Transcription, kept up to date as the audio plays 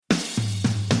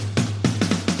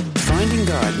Finding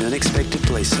God in Unexpected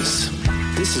Places.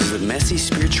 This is the Messy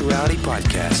Spirituality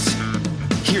Podcast.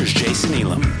 Here's Jason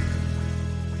Elam.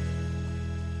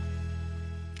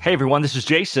 Hey everyone, this is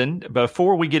Jason.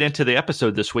 Before we get into the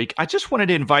episode this week, I just wanted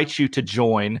to invite you to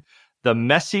join the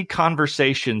Messy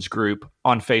Conversations group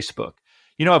on Facebook.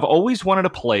 You know, I've always wanted a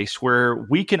place where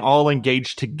we can all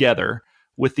engage together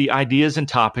with the ideas and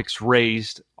topics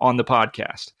raised on the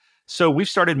podcast. So we've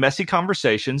started Messy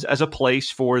Conversations as a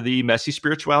place for the Messy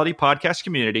Spirituality podcast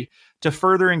community to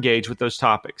further engage with those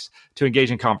topics, to engage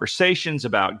in conversations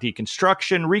about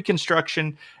deconstruction,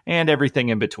 reconstruction, and everything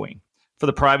in between. For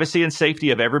the privacy and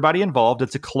safety of everybody involved,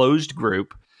 it's a closed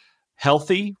group.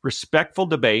 Healthy, respectful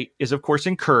debate is, of course,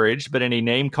 encouraged, but any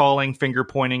name-calling,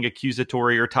 finger-pointing,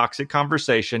 accusatory, or toxic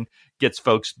conversation gets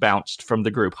folks bounced from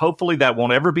the group. Hopefully that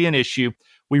won't ever be an issue.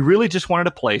 We really just wanted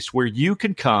a place where you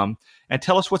can come and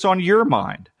tell us what's on your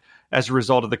mind as a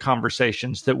result of the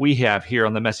conversations that we have here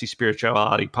on the Messy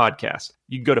Spirituality Podcast.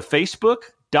 You can go to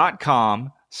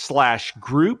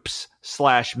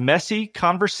facebook.com/groups/messy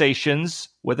conversations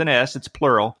with an S, it's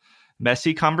plural,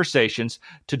 Messy Conversations,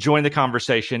 to join the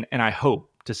conversation, and I hope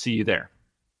to see you there.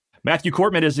 Matthew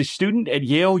Korpman is a student at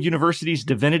Yale University's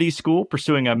Divinity School,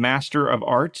 pursuing a Master of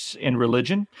Arts in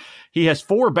Religion. He has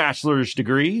 4 bachelor's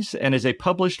degrees and is a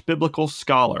published biblical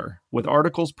scholar with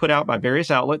articles put out by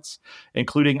various outlets,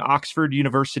 including Oxford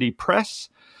University Press.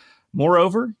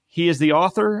 Moreover, he is the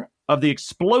author of the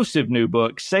explosive new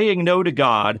book, Saying No to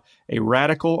God, A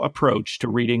Radical Approach to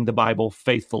Reading the Bible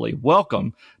Faithfully.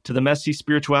 Welcome to the Messy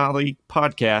Spirituality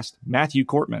Podcast, Matthew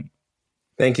Korpman.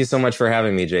 Thank you so much for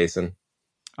having me, Jason.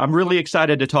 I'm really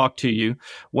excited to talk to you.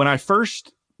 When I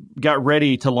first got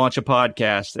ready to launch a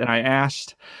podcast and I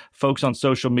asked folks on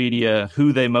social media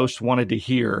who they most wanted to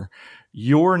hear,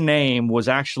 your name was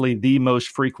actually the most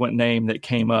frequent name that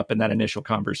came up in that initial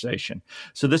conversation.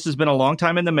 So this has been a long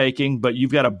time in the making, but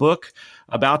you've got a book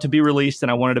about to be released,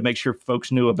 and I wanted to make sure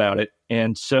folks knew about it.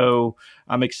 And so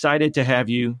I'm excited to have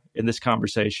you in this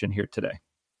conversation here today.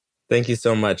 Thank you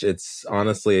so much. It's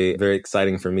honestly very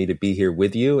exciting for me to be here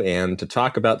with you and to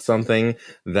talk about something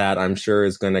that I'm sure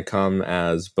is going to come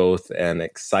as both an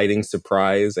exciting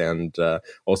surprise and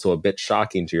also a bit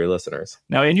shocking to your listeners.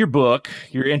 Now, in your book,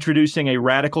 you're introducing a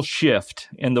radical shift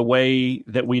in the way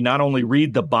that we not only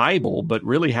read the Bible, but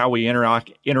really how we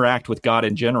interact with God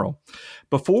in general.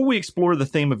 Before we explore the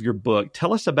theme of your book,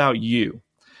 tell us about you.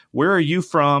 Where are you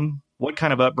from? What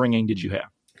kind of upbringing did you have?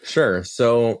 Sure.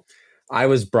 So I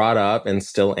was brought up and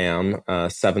still am a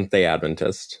Seventh-day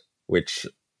Adventist, which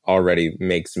already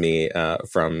makes me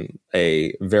from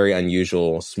a very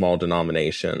unusual small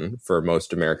denomination for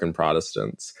most American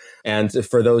Protestants. And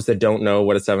for those that don't know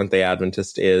what a Seventh-day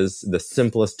Adventist is, the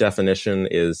simplest definition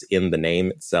is in the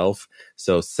name itself.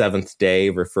 So Seventh Day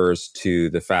refers to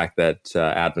the fact that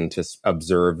Adventists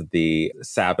observe the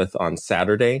Sabbath on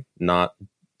Saturday, not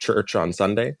church on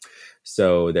Sunday.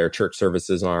 So their church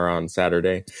services are on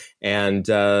Saturday. And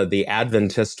the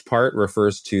Adventist part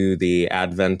refers to the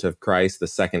advent of Christ, the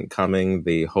second coming,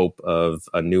 the hope of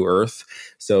a new earth.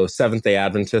 So Seventh-day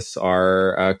Adventists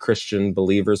are Christian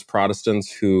believers,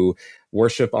 Protestants who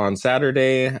worship on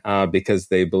Saturday because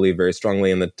they believe very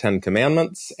strongly in the 10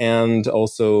 Commandments and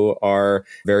also are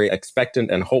very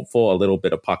expectant and hopeful, a little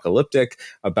bit apocalyptic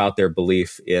about their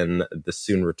belief in the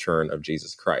soon return of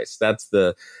Jesus Christ. That's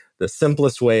the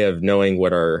simplest way of knowing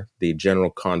what are the general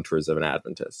contours of an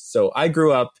Adventist. So I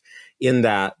grew up in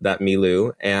that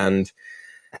milieu, and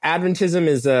Adventism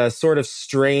is a sort of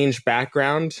strange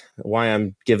background. Why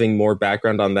I'm giving more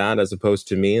background on that as opposed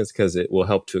to me is because it will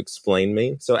help to explain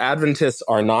me. So Adventists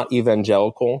are not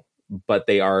evangelical, but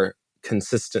they are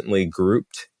consistently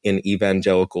grouped in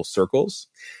evangelical circles.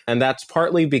 And that's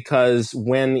partly because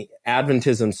when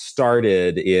Adventism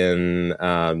started in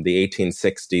the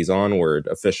 1860s onward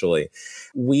officially,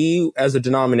 we as a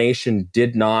denomination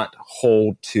did not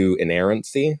hold to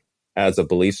inerrancy as a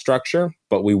belief structure,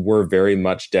 but we were very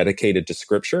much dedicated to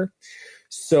Scripture.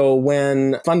 So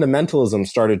when fundamentalism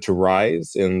started to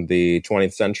rise in the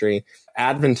 20th century,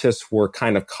 Adventists were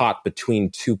kind of caught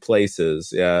between two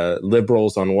places.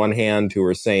 Liberals on one hand who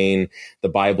were saying the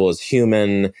Bible is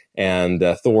human and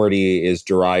the authority is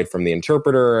derived from the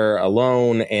interpreter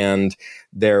alone. And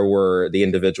there were the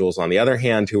individuals on the other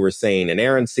hand who were saying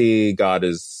inerrancy, God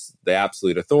is the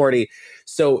absolute authority.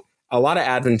 So a lot of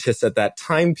Adventists at that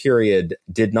time period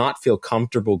did not feel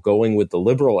comfortable going with the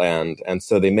liberal end. And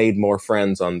so they made more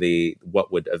friends on the what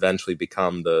would eventually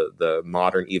become the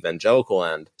modern evangelical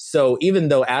end. So even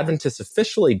though Adventists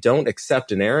officially don't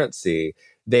accept inerrancy,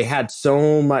 they had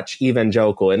so much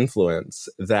evangelical influence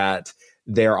that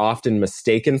they're often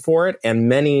mistaken for it. And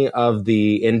many of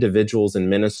the individuals and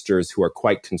ministers who are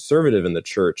quite conservative in the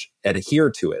church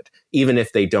adhere to it, even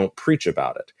if they don't preach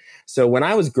about it. So when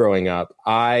I was growing up,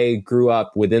 I grew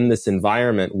up within this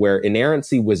environment where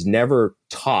inerrancy was never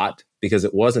taught because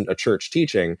it wasn't a church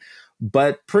teaching,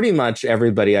 but pretty much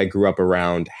everybody I grew up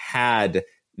around had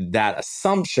that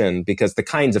assumption because the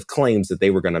kinds of claims that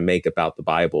they were going to make about the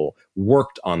Bible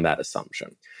worked on that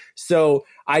assumption. So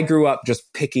I grew up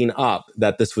just picking up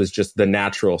that this was just the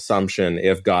natural assumption.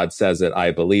 If God says it,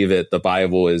 I believe it. The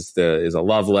Bible is a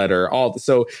love letter.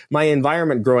 So my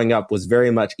environment growing up was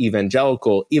very much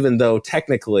evangelical, even though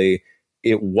technically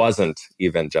it wasn't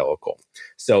evangelical.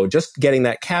 So just getting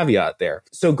that caveat there.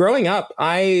 So growing up,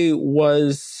 I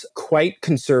was quite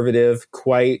conservative,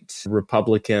 quite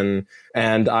Republican,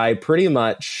 and I pretty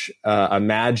much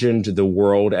imagined the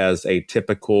world as a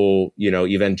typical,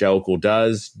 evangelical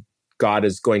does. God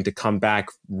is going to come back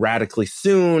radically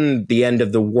soon, the end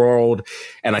of the world.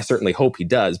 And I certainly hope he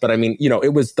does. But I mean,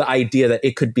 it was the idea that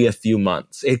it could be a few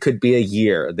months. It could be a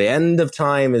year. The end of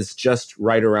time is just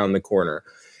right around the corner.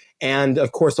 And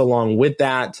of course, along with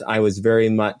that, I was very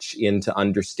much into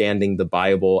understanding the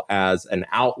Bible as an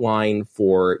outline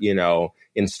for,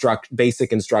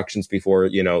 basic instructions before,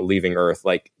 leaving Earth.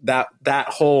 Like that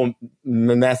whole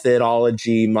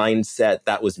methodology mindset,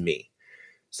 that was me.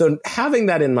 So having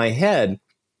that in my head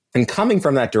and coming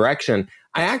from that direction,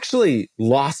 I actually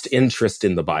lost interest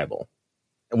in the Bible.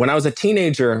 When I was a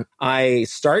teenager, I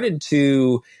started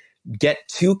to get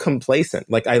too complacent.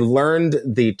 Like I learned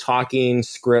the talking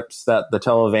scripts that the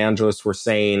televangelists were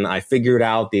saying. I figured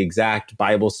out the exact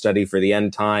Bible study for the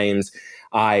end times.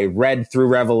 I read through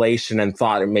Revelation and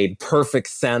thought it made perfect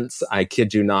sense. I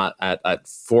kid you not, at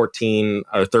 14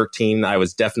 or 13, I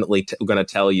was definitely going to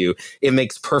tell you it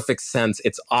makes perfect sense.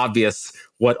 It's obvious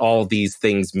what all these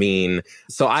things mean.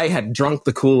 So I had drunk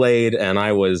the Kool-Aid and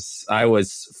I was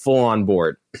full on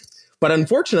board. But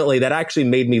unfortunately, that actually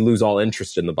made me lose all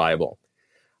interest in the Bible.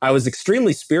 I was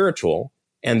extremely spiritual,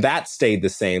 and that stayed the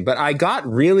same. But I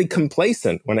got really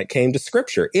complacent when it came to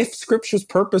Scripture. If Scripture's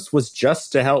purpose was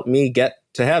just to help me get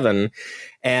to heaven,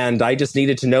 and I just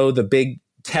needed to know the big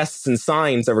tests and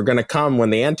signs that were going to come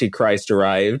when the Antichrist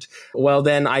arrived, well,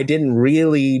 then I didn't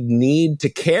really need to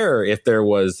care if there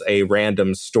was a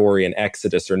random story in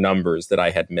Exodus or Numbers that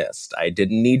I had missed. I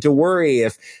didn't need to worry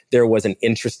if there was an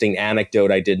interesting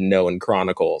anecdote I didn't know in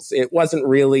Chronicles. It wasn't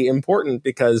really important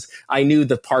because I knew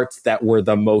the parts that were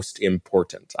the most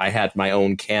important. I had my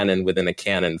own canon within a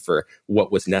canon for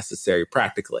what was necessary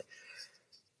practically.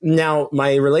 Now,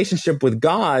 my relationship with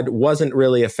God wasn't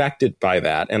really affected by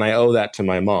that, and I owe that to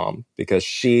my mom because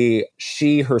she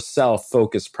herself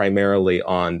focused primarily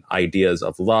on ideas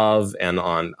of love and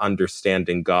on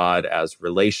understanding God as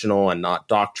relational and not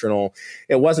doctrinal.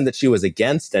 It wasn't that she was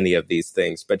against any of these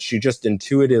things, but she just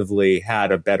intuitively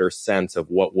had a better sense of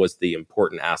what was the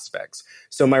important aspects.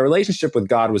 So my relationship with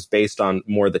God was based on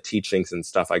more the teachings and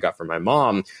stuff I got from my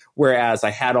mom, whereas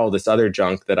I had all this other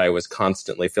junk that I was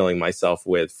constantly filling myself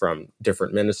with from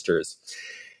different ministers.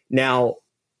 Now,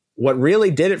 what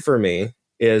really did it for me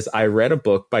is I read a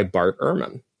book by Bart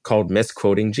Ehrman called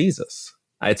Misquoting Jesus.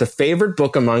 It's a favorite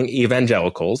book among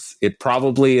evangelicals. It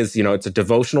probably is, it's a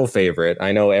devotional favorite.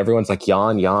 I know everyone's like,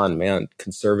 yawn, man,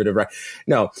 conservative. Right?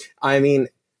 No, I mean,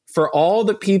 for all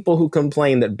the people who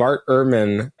complain that Bart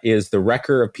Ehrman is the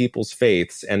wrecker of people's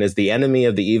faiths and is the enemy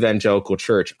of the evangelical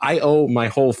church, I owe my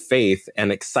whole faith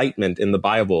and excitement in the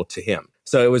Bible to him.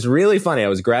 So it was really funny. I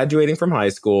was graduating from high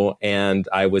school and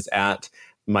I was at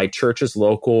my church's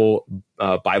local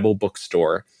Bible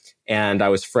bookstore, and I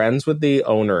was friends with the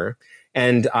owner.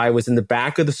 And I was in the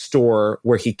back of the store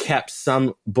where he kept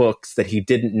some books that he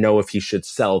didn't know if he should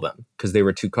sell them because they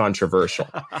were too controversial.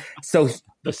 So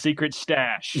the secret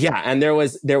stash. Yeah. And there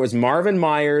was Marvin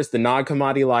Meyer's The Nag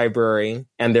Hammadi Library,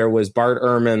 and there was Bart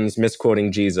Ehrman's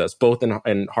Misquoting Jesus, both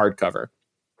in hardcover.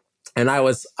 And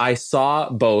I saw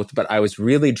both, but I was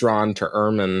really drawn to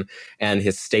Ehrman and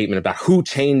his statement about who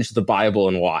changed the Bible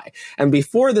and why. And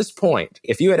before this point,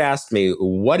 if you had asked me,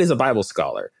 what is a Bible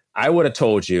scholar? I would have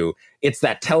told you it's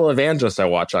that televangelist I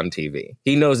watch on TV.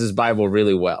 He knows his Bible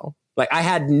really well. Like, I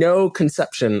had no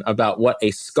conception about what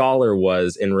a scholar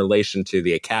was in relation to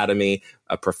the academy,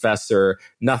 a professor,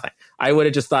 nothing. I would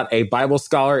have just thought a Bible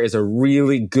scholar is a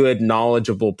really good,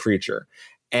 knowledgeable preacher.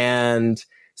 And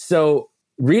so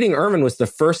reading Ehrman was the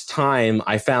first time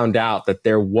I found out that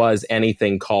there was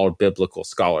anything called biblical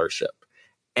scholarship.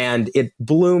 And it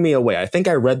blew me away. I think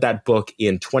I read that book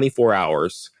in 24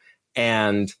 hours,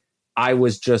 and I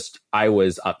was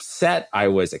upset, I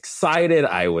was excited,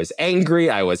 I was angry,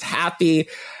 I was happy.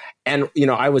 And,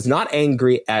 I was not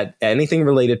angry at anything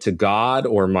related to God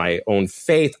or my own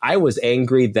faith. I was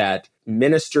angry that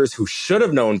ministers who should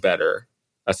have known better,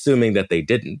 assuming that they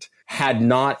didn't, had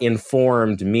not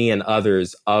informed me and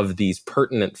others of these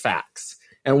pertinent facts.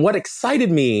 And what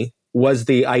excited me was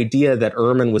the idea that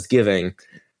Ehrman was giving,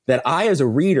 that I, as a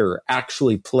reader,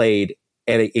 actually played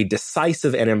a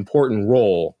decisive and important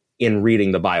role in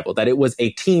reading the Bible, that it was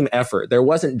a team effort. There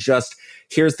wasn't just,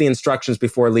 here's the instructions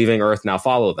before leaving Earth, now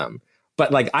follow them.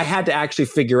 But I had to actually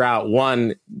figure out,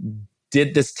 one,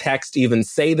 did this text even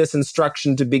say this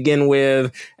instruction to begin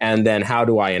with? And then how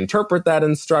do I interpret that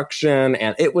instruction?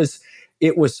 And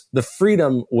the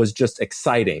freedom was just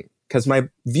exciting, because my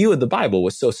view of the Bible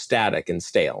was so static and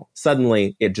stale.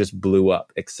 Suddenly, it just blew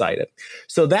up, excited.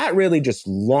 So that really just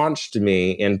launched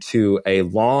me into a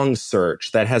long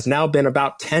search that has now been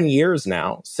about 10 years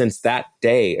now since that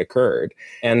day occurred,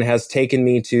 and has taken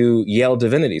me to Yale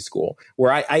Divinity School,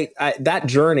 where I that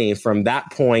journey from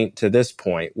that point to this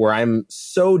point, where I'm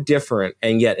so different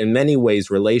and yet in many ways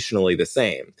relationally the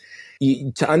same.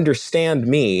 To understand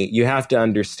me, you have to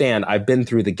understand I've been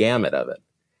through the gamut of it.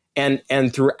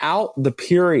 And throughout the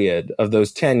period of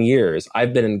those 10 years,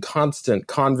 I've been in constant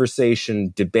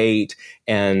conversation, debate,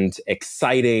 and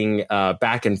exciting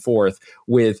back and forth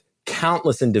with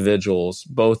countless individuals,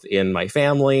 both in my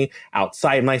family,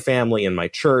 outside my family, in my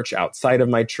church, outside of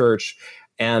my church.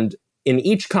 And in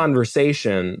each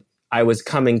conversation, I was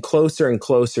coming closer and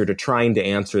closer to trying to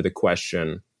answer the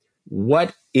question,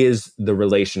 what is the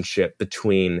relationship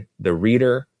between the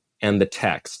reader and the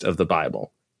text of the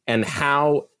Bible? And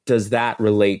how does that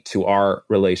relate to our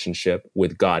relationship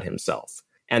with God himself?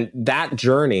 And that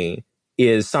journey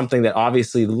is something that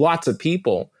obviously lots of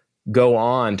people go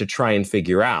on to try and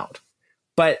figure out.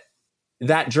 But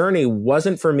that journey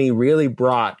wasn't for me really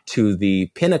brought to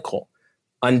the pinnacle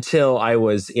until I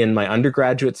was in my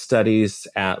undergraduate studies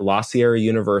at La Sierra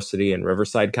University in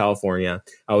Riverside, California.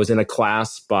 I was in a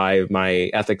class by my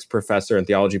ethics professor and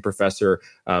theology professor,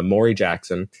 Maury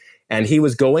Jackson, and he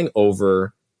was going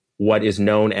over what is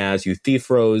known as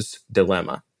Euthyphro's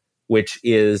dilemma, which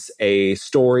is a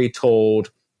story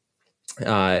told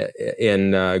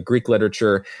in Greek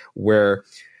literature where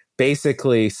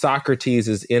basically Socrates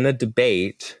is in a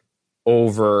debate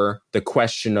over the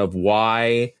question of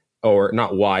why, or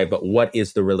not why, but what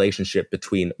is the relationship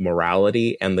between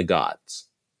morality and the gods.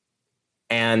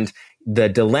 And the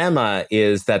dilemma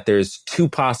is that there's two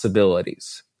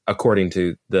possibilities, according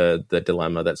to the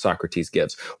dilemma that Socrates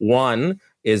gives. One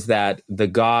is that the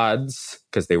gods,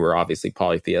 because they were obviously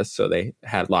polytheists, so they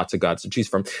had lots of gods to choose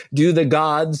from. Do the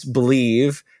gods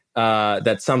believe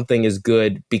that something is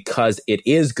good because it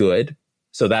is good?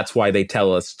 So that's why they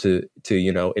tell us to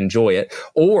enjoy it.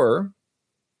 Or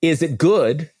is it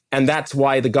good and that's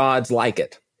why the gods like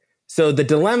it? So the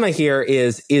dilemma here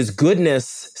is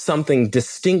goodness something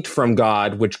distinct from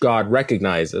God, which God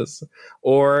recognizes?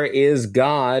 Or is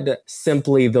God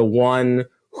simply the one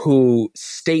who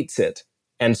states it,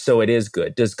 and so it is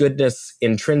good? Does goodness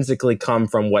intrinsically come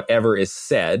from whatever is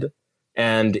said,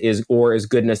 or is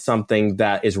goodness something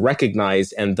that is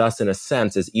recognized and thus, in a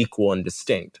sense, is equal and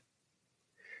distinct?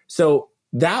 So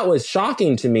that was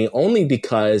shocking to me, only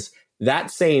because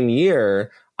that same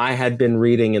year I had been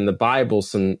reading in the Bible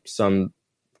some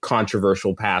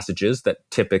controversial passages that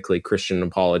typically Christian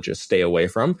apologists stay away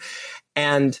from.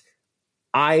 And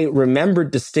I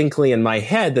remembered distinctly in my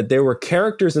head that there were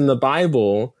characters in the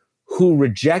Bible who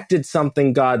rejected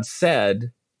something God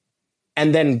said,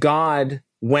 and then God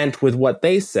went with what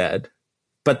they said,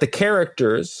 but the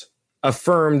characters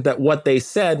affirmed that what they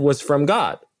said was from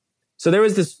God. So there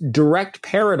was this direct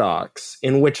paradox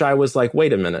in which I was like,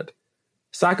 wait a minute,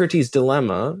 Socrates'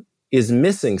 dilemma is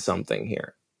missing something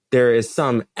here. There is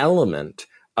some element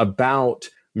about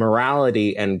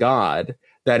morality and God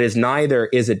that is neither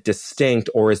is it distinct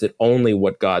or is it only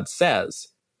what God says,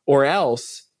 or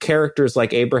else characters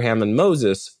like Abraham and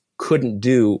Moses couldn't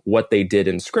do what they did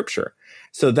in Scripture.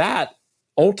 So that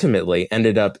ultimately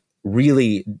ended up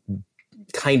really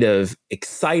kind of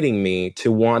exciting me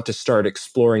to want to start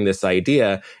exploring this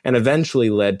idea, and eventually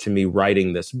led to me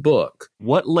writing this book.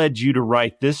 What led you to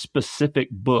write this specific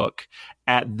book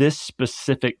at this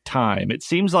specific time? It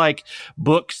seems like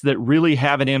books that really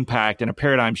have an impact and a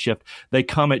paradigm shift, they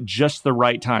come at just the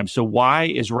right time. So why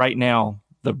is right now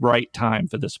the right time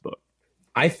for this book?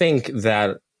 I think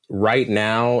that right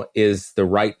now is the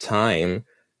right time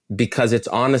because it's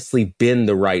honestly been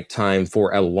the right time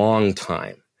for a long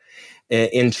time.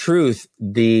 In truth,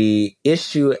 the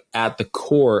issue at the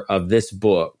core of this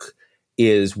book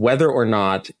is whether or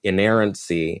not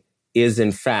inerrancy is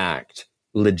in fact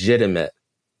legitimate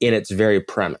in its very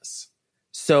premise.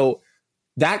 So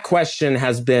that question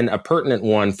has been a pertinent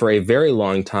one for a very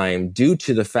long time due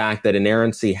to the fact that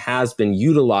inerrancy has been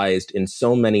utilized in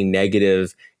so many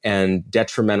negative and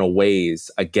detrimental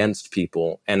ways against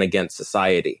people and against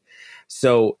society.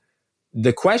 So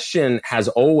the question has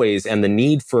always, and the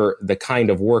need for the kind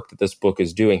of work that this book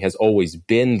is doing has always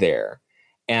been there.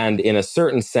 And in a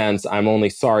certain sense, I'm only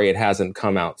sorry it hasn't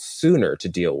come out sooner to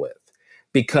deal with.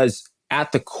 Because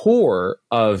at the core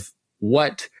of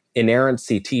what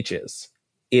inerrancy teaches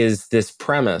is this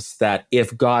premise that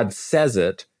if God says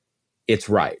it, it's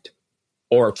right.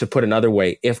 Or to put another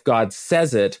way, if God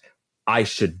says it, I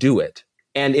should do it.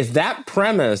 And if that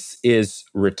premise is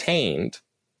retained,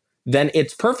 then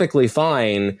it's perfectly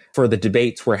fine for the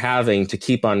debates we're having to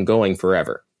keep on going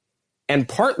forever. And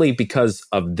partly because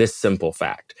of this simple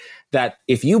fact, that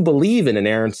if you believe in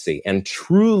inerrancy and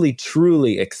truly,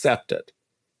 truly accept it,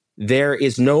 there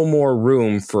is no more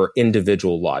room for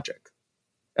individual logic.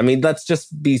 I mean, let's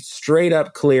just be straight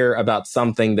up clear about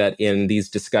something that in these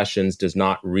discussions does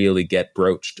not really get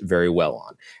broached very well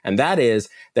on. And that is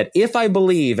that if I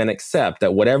believe and accept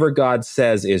that whatever God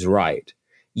says is right,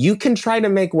 you can try to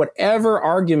make whatever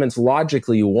arguments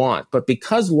logically you want, but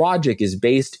because logic is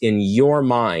based in your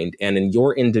mind and in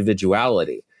your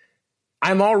individuality,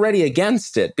 I'm already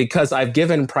against it because I've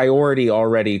given priority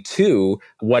already to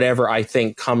whatever I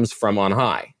think comes from on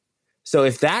high. So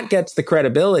if that gets the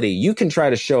credibility, you can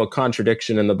try to show a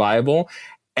contradiction in the Bible.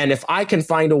 And if I can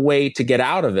find a way to get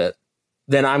out of it,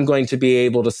 then I'm going to be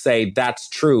able to say that's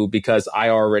true because I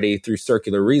already, through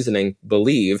circular reasoning,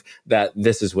 believe that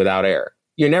this is without error.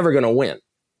 You're never going to win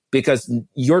because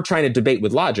you're trying to debate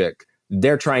with logic.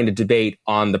 They're trying to debate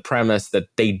on the premise that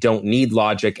they don't need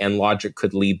logic and logic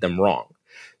could lead them wrong.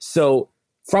 So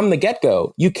from the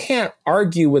get-go, you can't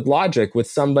argue with logic with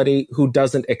somebody who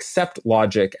doesn't accept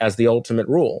logic as the ultimate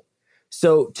rule.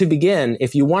 So to begin,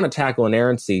 if you want to tackle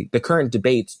inerrancy, the current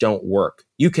debates don't work.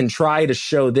 You can try to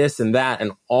show this and that,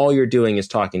 and all you're doing is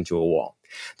talking to a wall.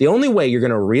 The only way you're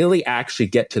going to really actually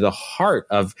get to the heart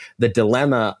of the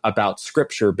dilemma about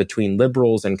scripture between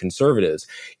liberals and conservatives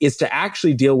is to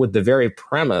actually deal with the very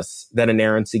premise that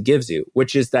inerrancy gives you,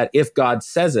 which is that if God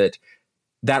says it,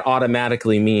 that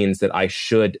automatically means that I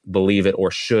should believe it or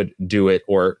should do it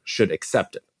or should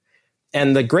accept it.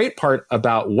 And the great part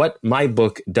about what my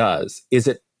book does is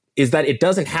that it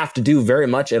doesn't have to do very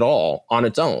much at all on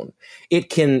its own. It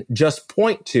can just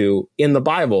point to in the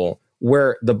Bible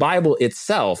where the Bible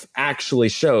itself actually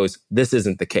shows this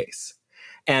isn't the case.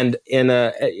 And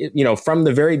from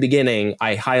the very beginning,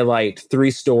 I highlight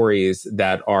 3 stories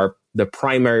that are the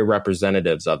primary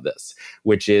representatives of this,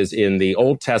 which is in the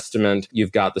Old Testament,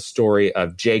 you've got the story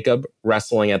of Jacob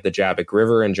wrestling at the Jabbok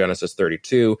River in Genesis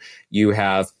 32. You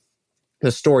have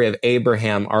the story of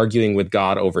Abraham arguing with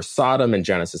God over Sodom in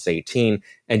Genesis 18.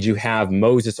 And you have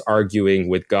Moses arguing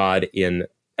with God in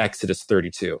Exodus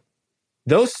 32.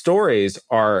 Those stories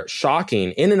are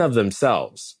shocking in and of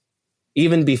themselves,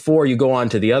 even before you go on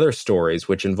to the other stories,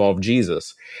 which involve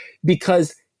Jesus,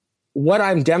 because what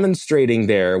I'm demonstrating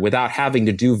there, without having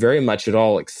to do very much at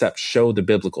all except show the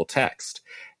biblical text,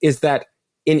 is that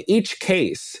in each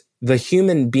case, the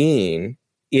human being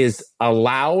is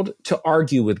allowed to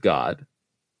argue with God,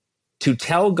 to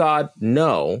tell God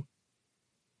no,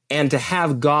 and to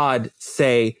have God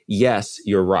say, yes,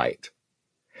 you're right.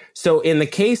 So in the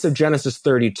case of Genesis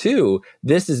 32,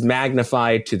 this is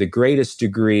magnified to the greatest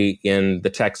degree in the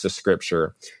text of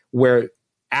Scripture, where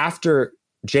after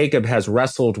Jacob has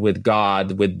wrestled with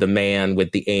God, with the man,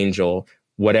 with the angel,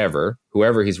 whoever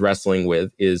he's wrestling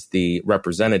with is the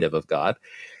representative of God.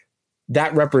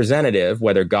 That representative,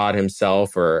 whether God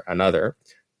himself or another,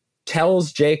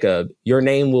 tells Jacob, your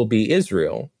name will be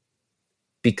Israel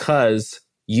because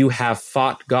you have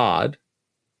fought God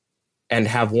and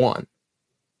have won.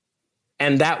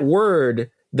 And that word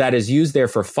that is used there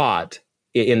for fought,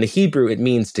 in the Hebrew, it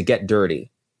means to get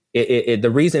dirty. The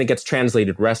reason it gets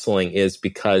translated wrestling is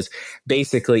because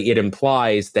basically it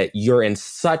implies that you're in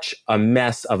such a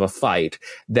mess of a fight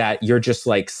that you're just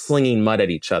like slinging mud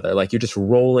at each other, like you're just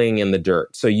rolling in the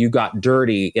dirt. So you got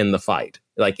dirty in the fight.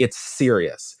 Like it's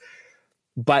serious.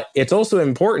 But it's also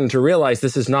important to realize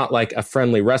this is not like a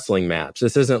friendly wrestling match.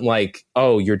 This isn't like,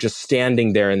 oh, you're just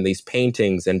standing there in these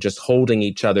paintings and just holding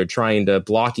each other, trying to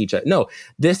block each other. No,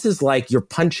 this is like you're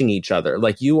punching each other.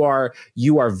 Like you are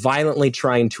violently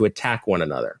trying to attack one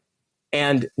another.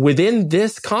 And within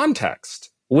this context,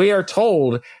 we are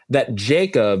told that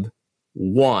Jacob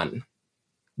won,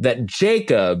 that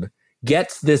Jacob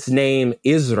gets this name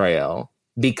Israel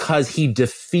because he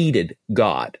defeated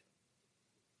God.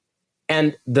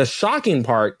 And the shocking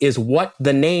part is what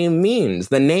the name means.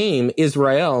 The name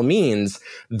Israel means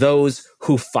those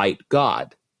who fight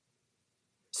God.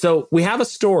 So we have a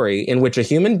story in which a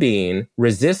human being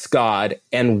resists God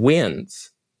and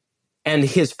wins. And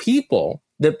his people,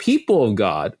 the people of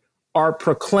God, are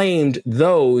proclaimed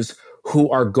those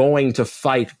who are going to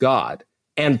fight God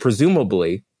and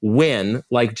presumably win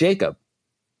like Jacob.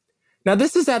 Now,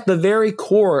 this is at the very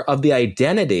core of the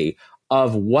identity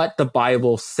of what the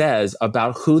Bible says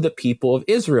about who the people of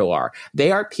Israel are. They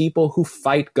are people who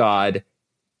fight God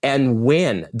and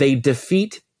win. They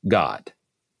defeat God.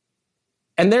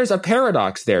 And there's a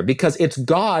paradox there because it's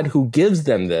God who gives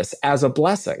them this as a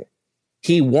blessing.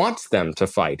 He wants them to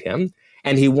fight him,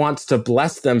 and he wants to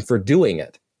bless them for doing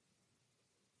it.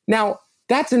 Now,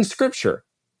 that's in Scripture,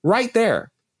 right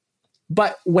there.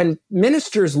 But when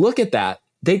ministers look at that,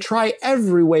 they try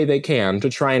every way they can to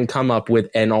try and come up with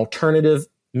an alternative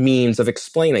means of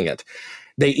explaining it.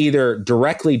 They either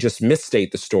directly just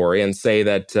misstate the story and say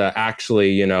that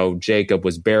actually, Jacob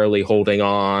was barely holding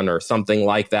on or something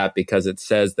like that because it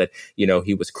says that,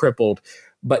 he was crippled.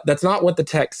 But that's not what the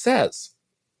text says.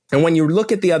 And when you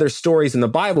look at the other stories in the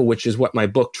Bible, which is what my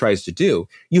book tries to do,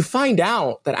 you find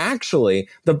out that actually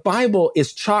the Bible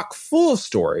is chock full of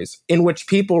stories in which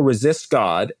people resist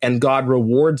God and God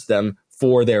rewards them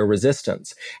for their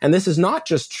resistance. And this is not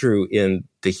just true in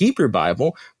the Hebrew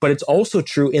Bible, but it's also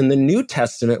true in the New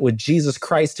Testament with Jesus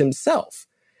Christ himself.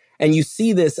 And you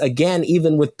see this again,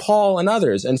 even with Paul and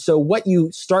others. And so what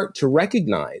you start to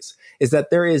recognize is that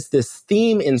there is this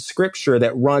theme in Scripture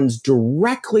that runs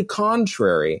directly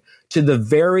contrary to the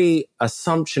very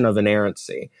assumption of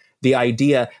inerrancy. The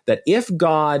idea that if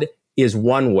God is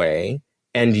one way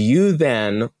and you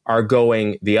then are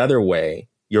going the other way,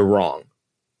 you're wrong.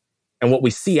 And what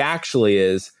we see actually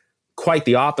is quite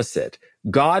the opposite.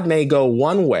 God may go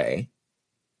one way,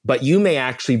 but you may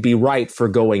actually be right for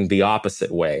going the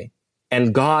opposite way.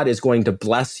 And God is going to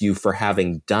bless you for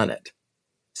having done it.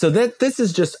 So this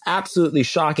is just absolutely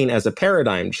shocking as a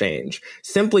paradigm change,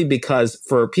 simply because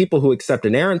for people who accept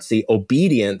inerrancy,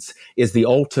 obedience is the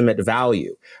ultimate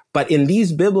value. But in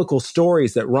these biblical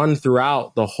stories that run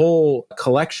throughout the whole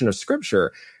collection of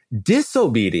Scripture,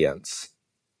 disobedience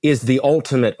is the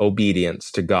ultimate obedience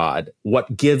to God,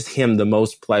 what gives him the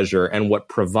most pleasure and what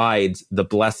provides the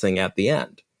blessing at the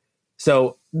end.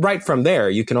 So right from there,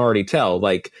 you can already tell,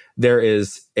 there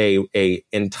is a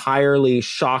entirely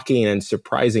shocking and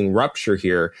surprising rupture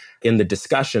here in the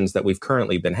discussions that we've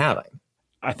currently been having.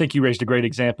 I think you raised a great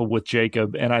example with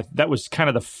Jacob, and that was kind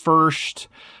of the first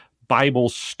Bible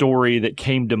story that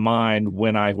came to mind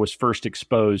when I was first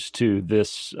exposed to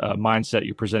this mindset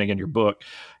you're presenting in your book.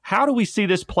 How do we see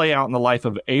this play out in the life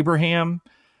of Abraham,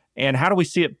 and how do we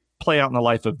see it play out in the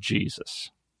life of Jesus?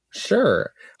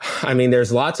 Sure. I mean,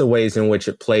 there's lots of ways in which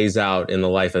it plays out in the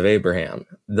life of Abraham.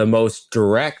 The most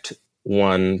direct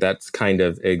one that's kind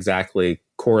of exactly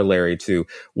corollary to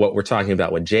what we're talking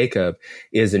about with Jacob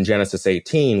is in Genesis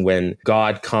 18, when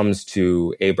God comes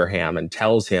to Abraham and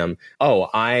tells him, "Oh,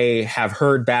 I have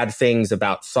heard bad things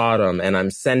about Sodom, and I'm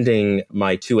sending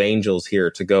my 2 angels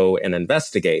here to go and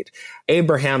investigate."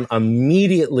 Abraham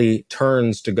immediately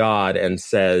turns to God and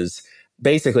says,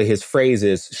 basically his phrase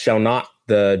is, "Shall not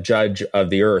the judge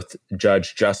of the earth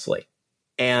judge justly?"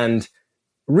 And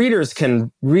readers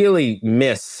can really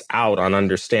miss out on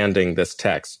understanding this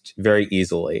text very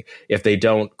easily if they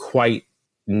don't quite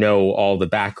know all the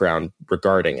background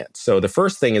regarding it. So the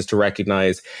first thing is to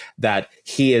recognize that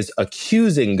he is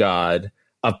accusing God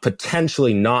of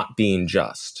potentially not being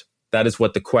just. That is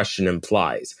what the question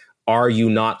implies. Are you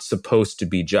not supposed to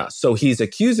be just? So he's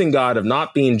accusing God of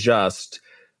not being just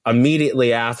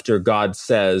immediately after God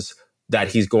says that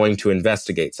he's going to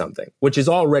investigate something, which is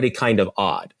already kind of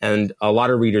odd. And a lot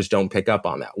of readers don't pick up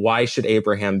on that. Why should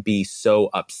Abraham be so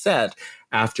upset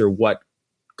after what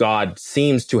God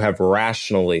seems to have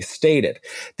rationally stated?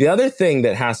 The other thing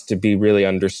that has to be really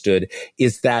understood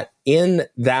is that in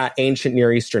that ancient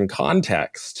Near Eastern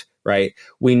context, right,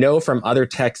 we know from other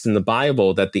texts in the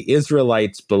Bible that the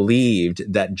Israelites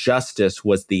believed that justice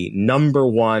was the number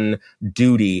one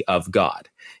duty of God.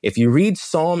 If you read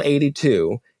Psalm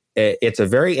 82, it's a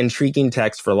very intriguing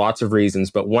text for lots of reasons,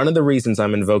 but one of the reasons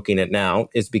I'm invoking it now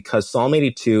is because Psalm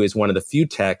 82 is one of the few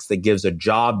texts that gives a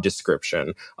job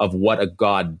description of what a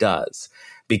god does.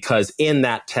 Because in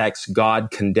that text,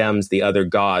 God condemns the other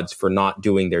gods for not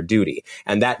doing their duty.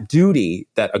 And that duty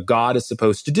that a god is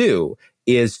supposed to do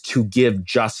is to give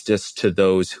justice to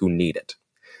those who need it.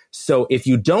 So if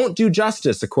you don't do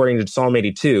justice, according to Psalm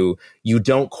 82, you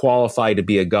don't qualify to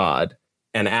be a god.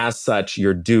 And as such,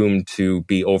 you're doomed to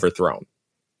be overthrown.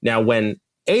 Now, when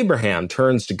Abraham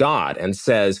turns to God and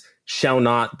says, shall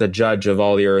not the judge of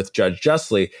all the earth judge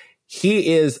justly?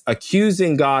 He is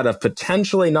accusing God of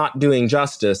potentially not doing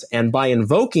justice. And by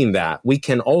invoking that, we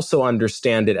can also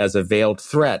understand it as a veiled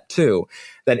threat too.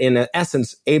 That in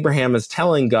essence, Abraham is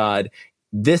telling God,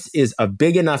 this is a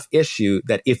big enough issue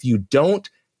that if you don't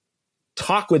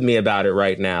talk with me about it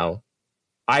right now,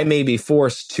 I may be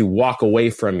forced to walk away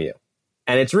from you.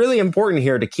 And it's really important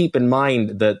here to keep in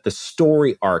mind the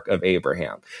story arc of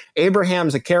Abraham.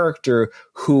 Abraham's a character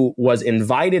who was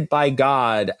invited by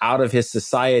God out of his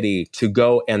society to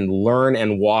go and learn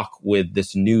and walk with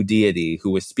this new deity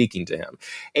who was speaking to him.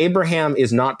 Abraham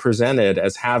is not presented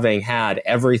as having had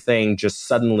everything just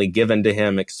suddenly given to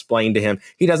him, explained to him.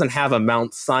 He doesn't have a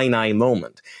Mount Sinai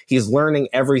moment. He's learning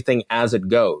everything as it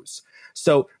goes.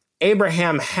 So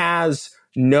Abraham has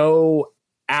no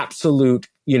absolute,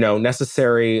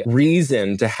 necessary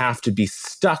reason to have to be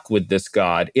stuck with this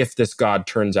God if this God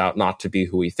turns out not to be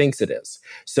who he thinks it is.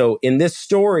 So in this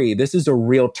story, this is a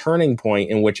real turning point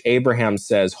in which Abraham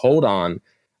says, hold on,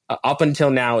 up until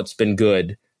now it's been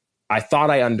good. I thought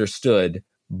I understood,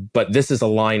 but this is a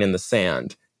line in the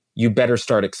sand. You better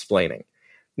start explaining.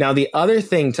 Now, the other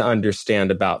thing to understand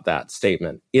about that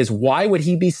statement is why would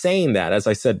he be saying that, as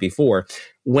I said before,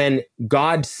 when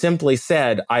God simply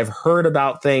said, I've heard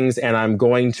about things and I'm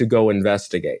going to go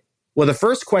investigate? Well, the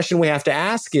first question we have to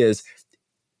ask is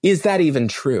that even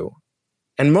true?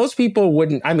 And most people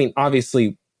wouldn't,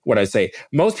 obviously, what I say,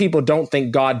 most people don't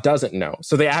think God doesn't know.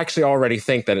 So they actually already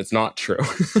think that it's not true.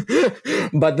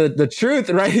 But the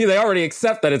truth, right? They already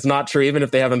accept that it's not true, even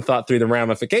if they haven't thought through the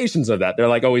ramifications of that. They're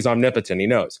like, oh, he's omnipotent. He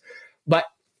knows. But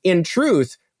in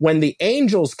truth, when the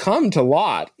angels come to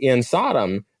Lot in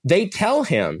Sodom, they tell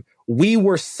him, we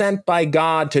were sent by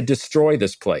God to destroy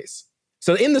this place.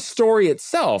 So in the story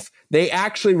itself, they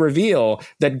actually reveal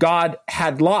that God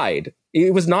had lied. He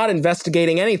was not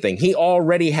investigating anything. He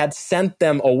already had sent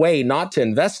them away, not to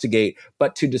investigate,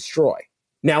 but to destroy.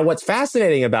 Now, what's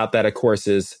fascinating about that, of course,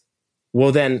 is,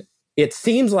 well, then it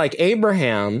seems like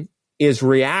Abraham is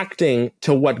reacting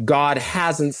to what God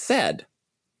hasn't said.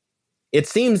 It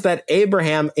seems that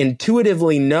Abraham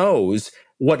intuitively knows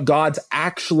what God's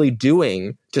actually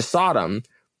doing to Sodom,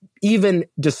 even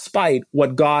despite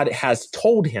what God has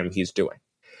told him he's doing.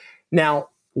 Now,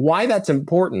 why that's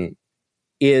important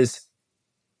is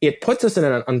it puts us in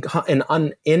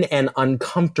an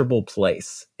uncomfortable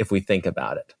place if we think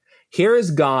about it. Here is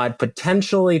God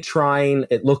potentially trying,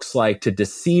 it looks like, to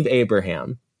deceive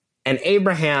Abraham, and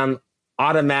Abraham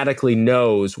automatically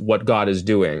knows what God is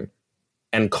doing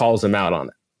and calls him out on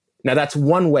it. Now, that's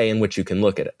one way in which you can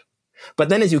look at it. But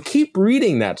then as you keep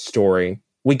reading that story,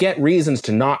 we get reasons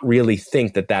to not really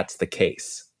think that that's the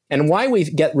case. And why we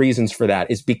get reasons for that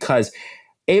is because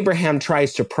Abraham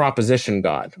tries to proposition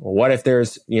God. Well, what if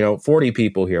there's, 40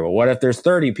 people here? Well, what if there's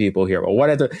 30 people here? Well,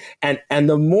 what if and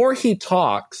the more he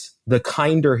talks, the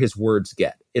kinder his words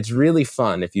get. It's really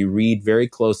fun if you read very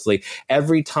closely.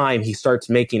 Every time he starts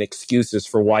making excuses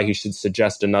for why he should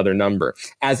suggest another number,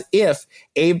 as if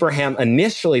Abraham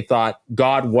initially thought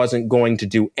God wasn't going to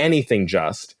do anything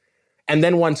just. And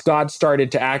then once God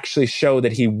started to actually show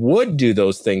that he would do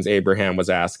those things Abraham was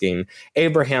asking,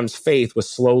 Abraham's faith was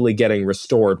slowly getting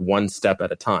restored one step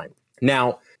at a time.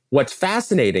 Now, what's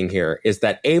fascinating here is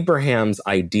that Abraham's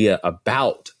idea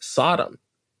about Sodom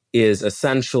is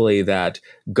essentially that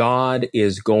God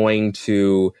is going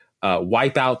to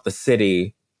wipe out the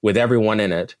city with everyone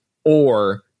in it,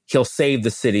 or he'll save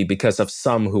the city because of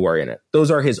some who are in it. Those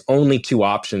are his only two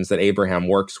options that Abraham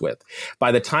works with.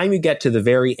 By the time you get to the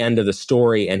very end of the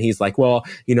story and he's like, well,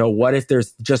 what if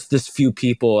there's just this few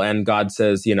people? And God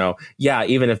says, yeah,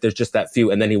 even if there's just that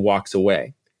few, and then he walks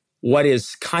away. What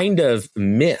is kind of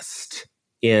missed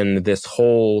in this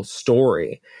whole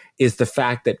story is the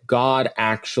fact that God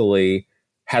actually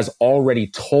has already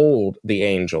told the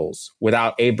angels,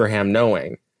 without Abraham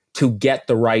knowing, to get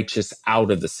the righteous out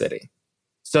of the city.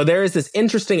 So there is this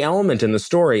interesting element in the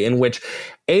story in which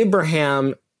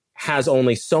Abraham has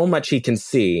only so much he can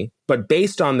see, but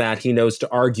based on that, he knows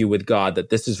to argue with God that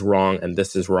this is wrong and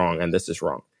this is wrong and this is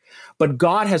wrong. But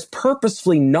God has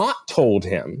purposefully not told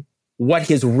him what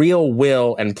his real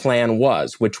will and plan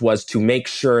was, which was to make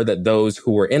sure that those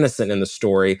who were innocent in the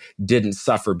story didn't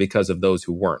suffer because of those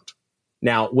who weren't.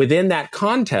 Now, within that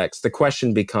context, the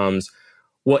question becomes,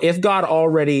 well, if God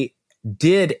already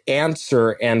did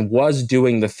answer and was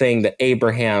doing the thing that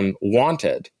Abraham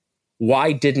wanted,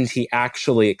 why didn't he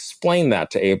actually explain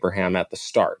that to Abraham at the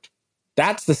start?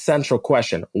 That's the central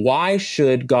question. Why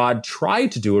should God try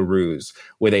to do a ruse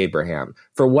with Abraham?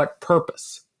 For what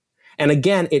purpose? And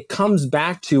again, it comes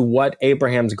back to what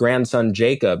Abraham's grandson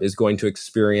Jacob is going to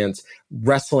experience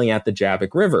wrestling at the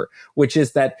Jabbok River, which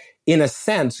is that in a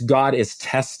sense, God is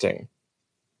testing.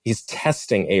 He's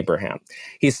testing Abraham.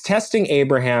 He's testing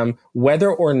Abraham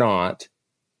whether or not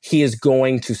he is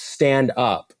going to stand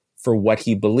up for what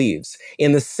he believes.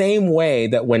 In the same way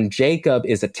that when Jacob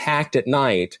is attacked at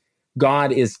night,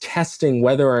 God is testing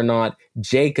whether or not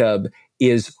Jacob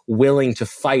is willing to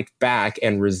fight back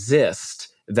and resist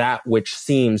that which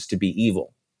seems to be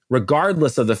evil.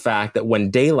 Regardless of the fact that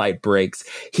when daylight breaks,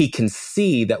 he can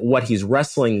see that what he's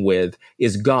wrestling with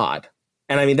is God.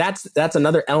 And I mean, that's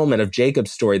another element of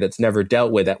Jacob's story that's never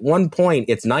dealt with. At one point,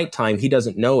 it's nighttime. He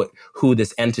doesn't know who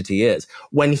this entity is.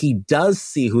 When he does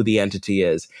see who the entity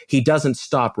is, he doesn't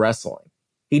stop wrestling.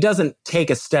 He doesn't take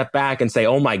a step back and say,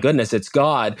 oh my goodness, it's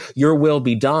God. Your will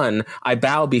be done. I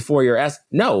bow before your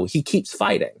No, he keeps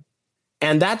fighting.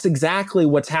 And that's exactly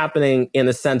what's happening in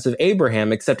the sense of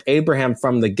Abraham, except Abraham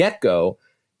from the get-go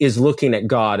is looking at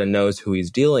God and knows who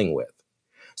he's dealing with.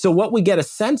 So what we get a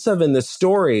sense of in this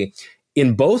story,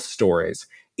 in both stories,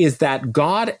 is that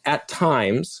God at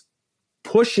times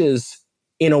pushes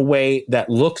in a way that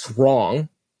looks wrong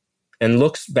and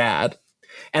looks bad,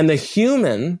 and the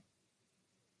human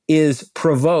is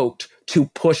provoked to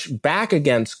push back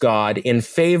against God in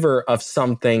favor of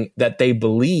something that they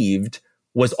believed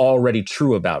was already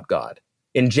true about God.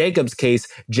 In Jacob's case,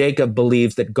 Jacob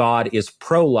believes that God is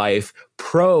pro-life,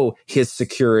 pro his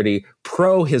security,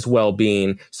 pro his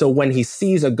well-being. So when he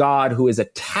sees a God who is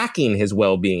attacking his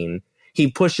well-being, he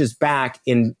pushes back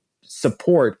in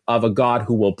support of a God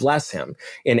who will bless him.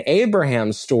 In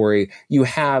Abraham's story, you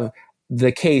have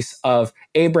the case of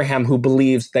Abraham who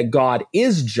believes that God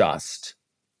is just,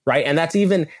 right? And that's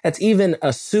even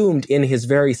assumed in his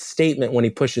very statement when he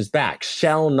pushes back.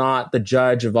 Shall not the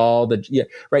judge of all the,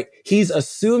 right? He's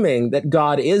assuming that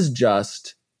God is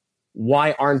just.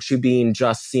 Why aren't you being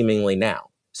just seemingly now?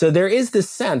 So there is this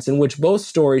sense in which both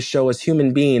stories show us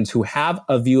human beings who have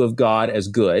a view of God as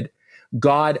good.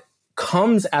 God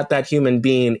comes at that human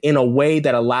being in a way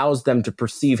that allows them to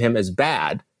perceive him as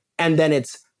bad. And then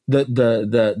it's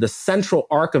the central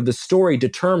arc of the story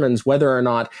determines whether or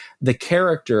not the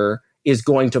character is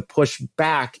going to push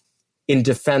back in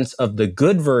defense of the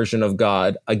good version of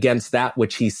God against that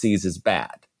which he sees as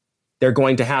bad. They're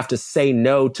going to have to say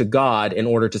no to God in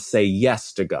order to say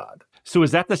yes to God. So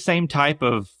is that the same type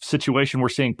of situation we're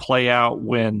seeing play out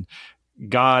when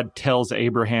God tells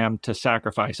Abraham to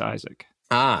sacrifice Isaac?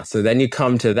 So then you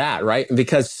come to that, right?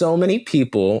 Because so many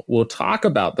people will talk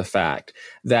about the fact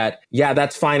that, yeah,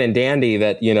 that's fine and dandy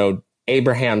that,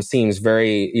 Abraham seems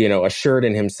very, assured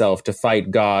in himself to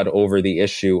fight God over the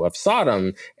issue of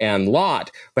Sodom and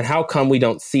Lot. But how come we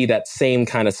don't see that same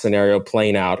kind of scenario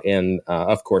playing out in,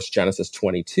 of course, Genesis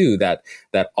 22, that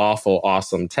awful,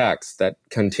 awesome text that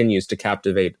continues to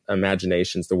captivate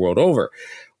imaginations the world over?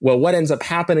 Well, what ends up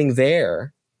happening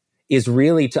there is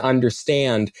really to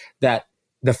understand that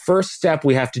the first step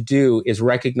we have to do is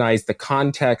recognize the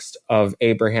context of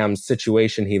Abraham's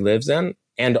situation he lives in,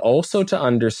 and also to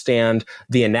understand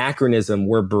the anachronism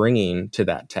we're bringing to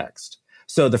that text.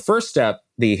 So the first step,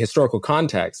 the historical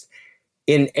context,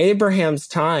 in Abraham's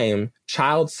time,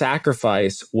 child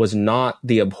sacrifice was not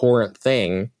the abhorrent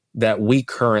thing that we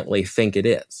currently think it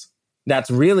is.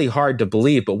 That's really hard to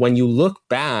believe, but when you look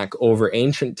back over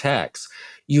ancient texts,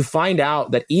 you find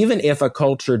out that even if a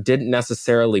culture didn't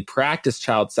necessarily practice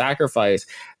child sacrifice,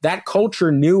 that culture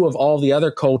knew of all the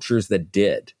other cultures that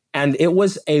did. And it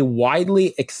was a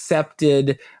widely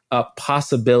accepted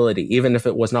possibility, even if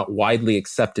it was not widely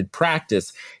accepted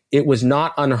practice. It was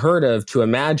not unheard of to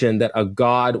imagine that a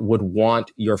God would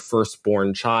want your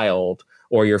firstborn child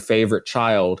or your favorite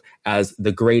child as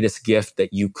the greatest gift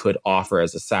that you could offer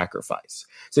as a sacrifice.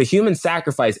 So human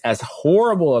sacrifice, as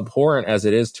horrible, abhorrent as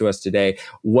it is to us today,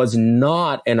 was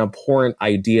not an abhorrent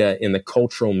idea in the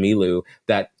cultural milieu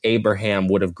that Abraham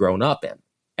would have grown up in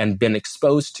and been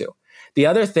exposed to. The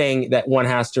other thing that one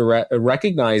has to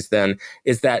recognize then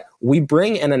is that we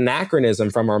bring an anachronism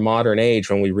from our modern age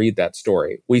when we read that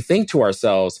story. We think to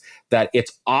ourselves that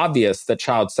it's obvious that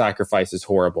child sacrifice is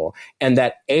horrible and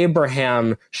that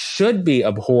Abraham should be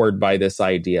abhorred by this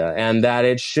idea and that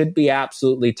it should be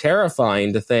absolutely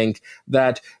terrifying to think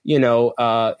that,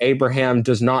 Abraham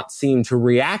does not seem to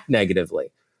react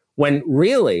negatively. When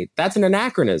really, that's an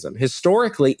anachronism.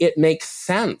 Historically, it makes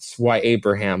sense why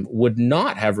Abraham would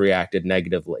not have reacted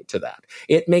negatively to that.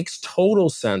 It makes total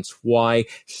sense why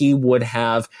he would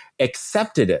have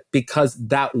accepted it, because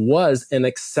that was an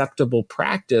acceptable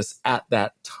practice at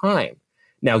that time.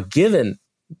 Now, given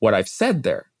what I've said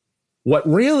there, what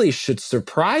really should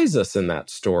surprise us in that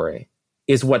story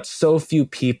is what so few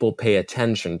people pay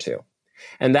attention to.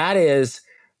 And that is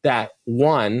that,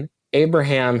 one,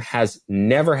 Abraham has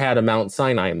never had a Mount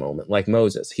Sinai moment like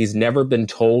Moses. He's never been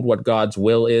told what God's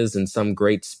will is in some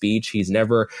great speech. He's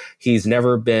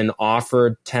never been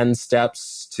offered 10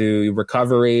 steps to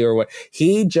recovery or what.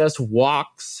 He just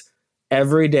walks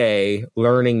every day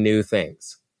learning new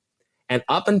things. And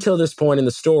up until this point in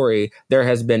the story, there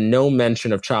has been no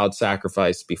mention of child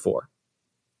sacrifice before.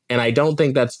 And I don't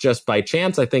think that's just by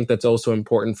chance. I think that's also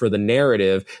important for the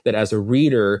narrative, that as a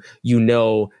reader, you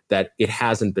know that it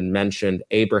hasn't been mentioned.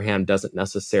 Abraham doesn't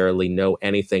necessarily know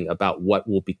anything about what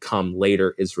will become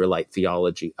later Israelite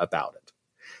theology about it.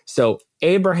 So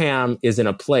Abraham is in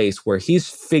a place where he's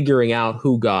figuring out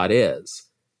who God is.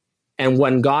 And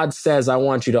when God says, I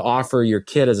want you to offer your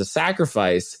kid as a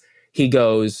sacrifice, he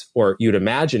goes, or you'd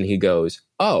imagine he goes,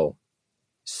 oh,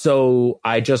 so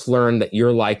I just learned that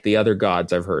you're like the other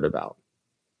gods I've heard about.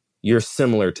 You're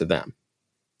similar to them.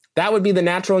 That would be the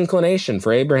natural inclination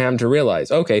for Abraham to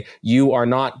realize, okay, you are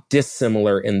not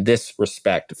dissimilar in this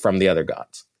respect from the other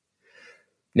gods.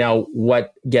 Now,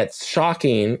 what gets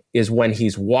shocking is when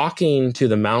he's walking to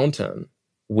the mountain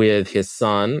with his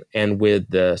son and with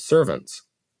the servants.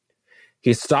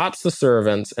 He stops the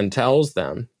servants and tells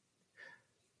them,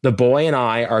 the boy and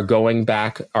I are going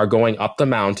up the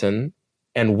mountain,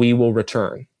 and we will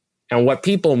return. And what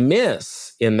people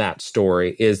miss in that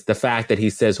story is the fact that he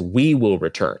says, we will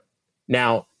return.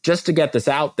 Now, just to get this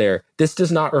out there, this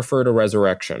does not refer to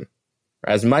resurrection.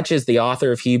 As much as the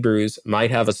author of Hebrews might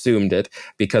have assumed it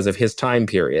because of his time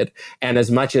period, and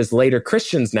as much as later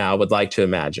Christians now would like to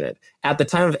imagine it, at the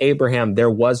time of Abraham,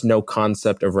 there was no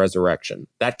concept of resurrection.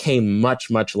 That came much,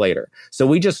 much later. So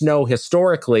we just know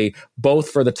historically, both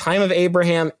for the time of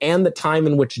Abraham and the time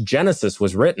in which Genesis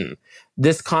was written,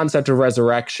 this concept of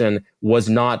resurrection was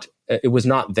not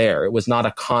there. It was not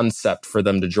a concept for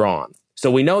them to draw on. So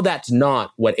we know that's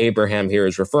not what Abraham here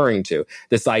is referring to,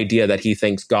 this idea that he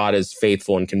thinks God is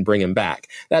faithful and can bring him back.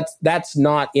 That's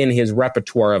not in his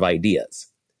repertoire of ideas.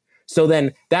 So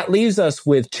then that leaves us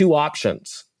with two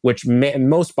options, which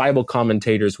most Bible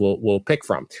commentators will pick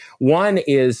from. One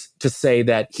is to say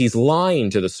that he's lying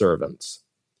to the servants.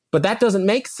 But that doesn't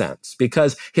make sense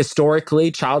because historically,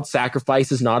 child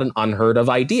sacrifice is not an unheard of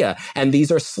idea. And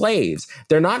these are slaves.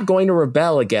 They're not going to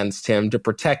rebel against him to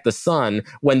protect the son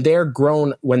when they've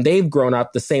grown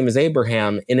up the same as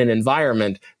Abraham in an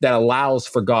environment that allows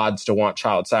for gods to want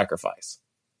child sacrifice.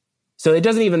 So it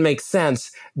doesn't even make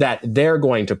sense that they're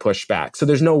going to push back. So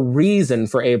there's no reason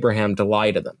for Abraham to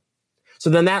lie to them. So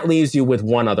then that leaves you with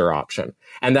one other option.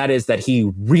 And that is that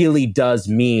he really does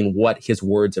mean what his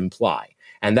words imply.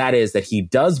 And that is that he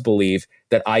does believe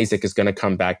that Isaac is going to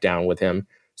come back down with him.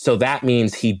 So that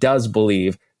means he does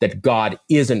believe that God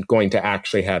isn't going to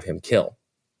actually have him kill.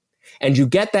 And you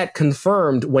get that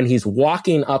confirmed when he's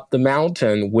walking up the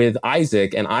mountain with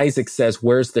Isaac, and Isaac says,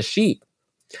 where's the sheep?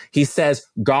 He says,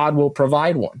 God will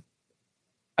provide one.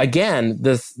 Again,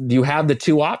 you have the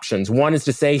two options. One is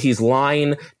to say he's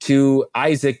lying to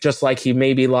Isaac just like he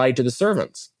maybe lied to the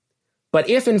servants. But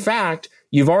if, in fact,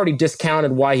 you've already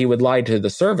discounted why he would lie to the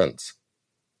servants,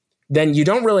 then you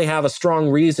don't really have a strong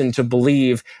reason to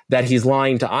believe that he's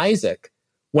lying to Isaac,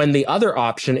 when the other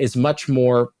option is much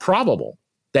more probable,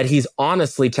 that he's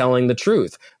honestly telling the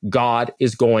truth. God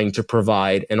is going to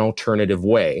provide an alternative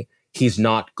way. He's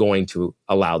not going to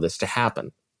allow this to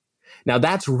happen. Now,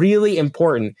 that's really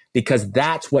important because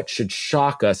that's what should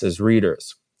shock us as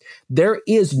readers. There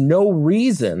is no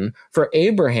reason for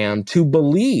Abraham to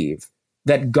believe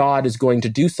that God is going to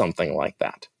do something like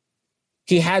that.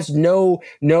 He has no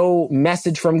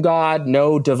message from God,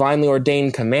 no divinely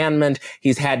ordained commandment.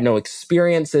 He's had no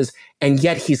experiences, and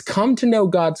yet he's come to know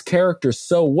God's character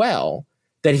so well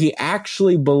that he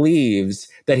actually believes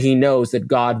that he knows that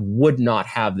God would not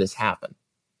have this happen.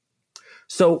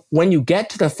 So when you get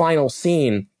to the final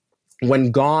scene,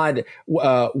 when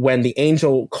the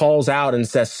angel calls out and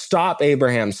says, "Stop,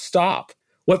 Abraham, stop,"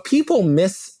 what people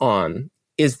miss on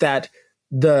is that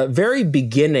the very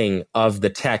beginning of the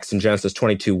text in Genesis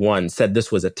 22:1 said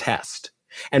this was a test.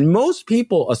 And most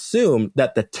people assume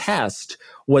that the test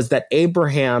was that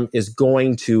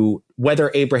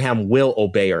whether Abraham will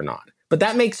obey or not. But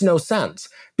that makes no sense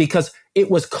because it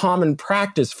was common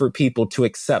practice for people to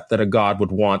accept that a God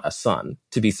would want a son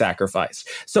to be sacrificed.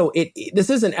 So this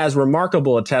isn't as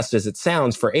remarkable a test as it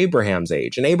sounds for Abraham's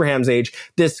age. In Abraham's age,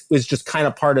 this was just kind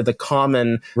of part of the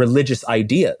common religious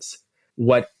ideas.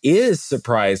 What is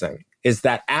surprising is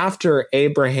that after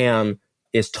Abraham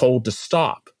is told to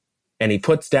stop and he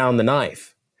puts down the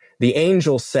knife, the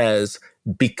angel says,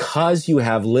 "Because you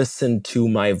have listened to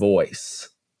my voice,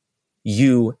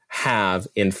 you have,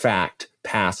 in fact,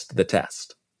 passed the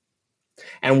test.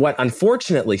 And what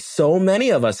unfortunately so many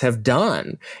of us have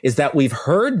done is that we've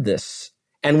heard this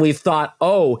and we've thought,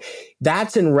 oh,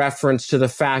 that's in reference to the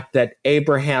fact that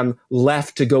Abraham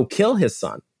left to go kill his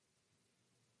son.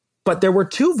 But there were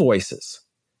two voices.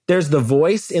 There's the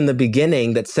voice in the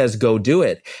beginning that says, go do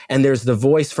it. And there's the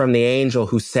voice from the angel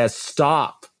who says,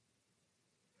 stop.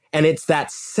 And it's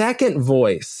that second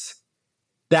voice,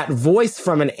 that voice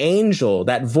from an angel,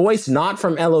 that voice not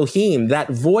from Elohim, that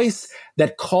voice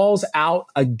that calls out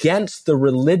against the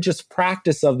religious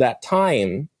practice of that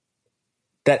time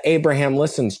that Abraham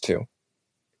listens to.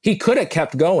 He could have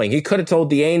kept going. He could have told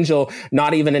the angel,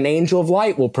 not even an angel of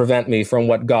light will prevent me from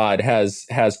what God has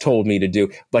told me to do,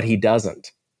 but he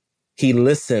doesn't. He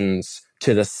listens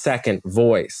to the second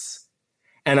voice.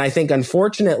 And I think,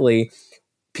 unfortunately,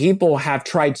 people have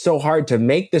tried so hard to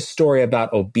make this story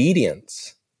about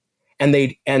obedience.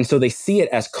 And so they see it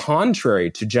as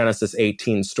contrary to Genesis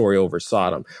 18 story over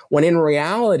Sodom, when in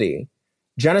reality,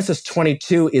 Genesis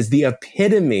 22 is the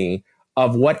epitome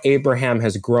of what Abraham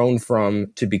has grown from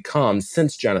to become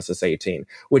since Genesis 18,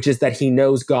 which is that he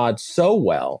knows God so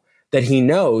well that he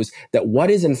knows that what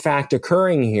is in fact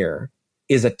occurring here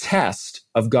is a test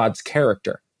of God's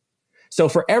character. So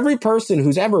for every person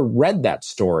who's ever read that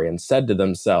story and said to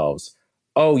themselves,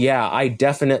 oh yeah, I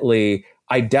definitely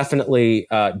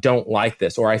don't like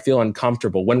this, or I feel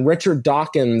uncomfortable. When Richard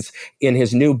Dawkins in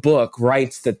his new book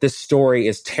writes that this story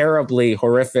is terribly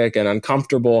horrific and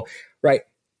uncomfortable, right?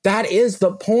 That is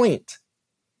the point.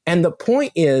 And the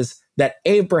point is that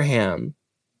Abraham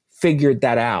figured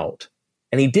that out,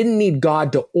 and he didn't need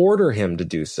God to order him to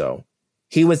do so.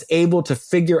 He was able to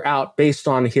figure out, based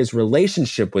on his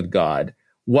relationship with God,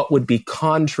 what would be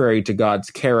contrary to God's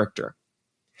character.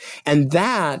 And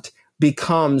that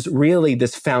becomes really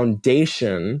this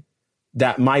foundation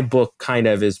that my book kind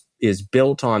of is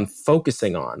built on,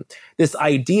 focusing on. This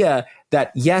idea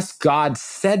that, yes, God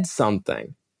said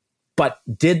something, but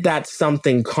did that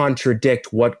something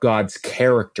contradict what God's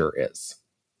character is,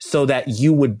 so that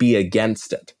you would be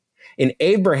against it? In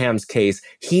Abraham's case,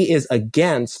 he is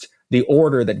against the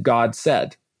order that God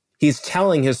said. He's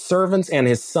telling his servants and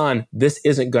his son, this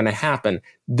isn't going to happen.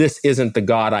 This isn't the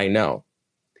God I know.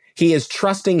 He is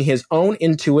trusting his own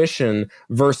intuition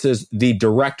versus the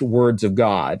direct words of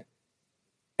God,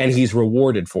 and he's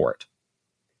rewarded for it.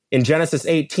 In Genesis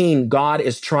 18, God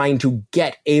is trying to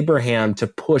get Abraham to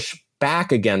push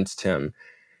back against him,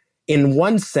 in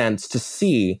one sense, to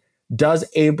see, does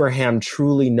Abraham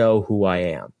truly know who I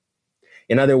am?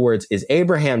 In other words, is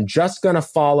Abraham just going to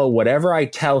follow whatever I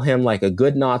tell him like a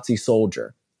good Nazi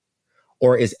soldier?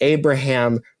 Or is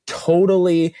Abraham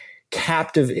totally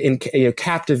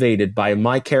captivated by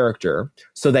my character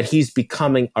so that he's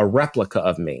becoming a replica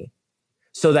of me?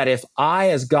 So that if I,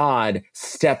 as God,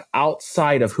 step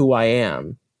outside of who I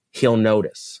am, he'll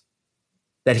notice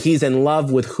that he's in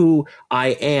love with who I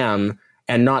am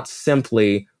and not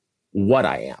simply what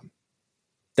I am.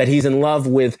 That he's in love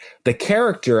with the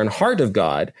character and heart of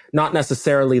God, not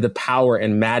necessarily the power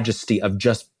and majesty of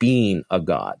just being a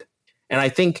God. And I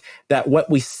think that what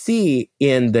we see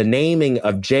in the naming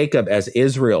of Jacob as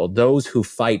Israel, those who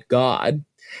fight God,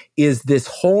 is this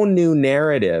whole new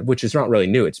narrative, which is not really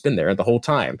new, it's been there the whole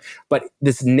time, but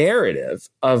this narrative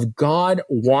of God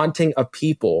wanting a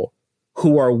people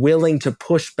who are willing to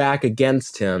push back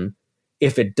against him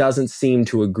if it doesn't seem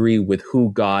to agree with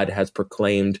who God has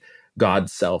proclaimed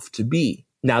God's self to be.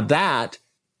 Now that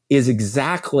is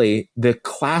exactly the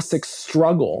classic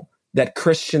struggle that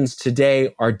Christians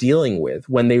today are dealing with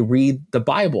when they read the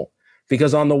Bible.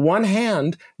 Because on the one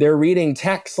hand, they're reading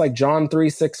texts like John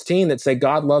 3:16 that say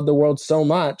God loved the world so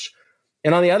much.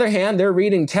 And on the other hand, they're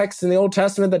reading texts in the Old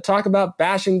Testament that talk about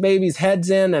bashing babies' heads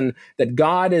in, and that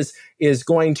God is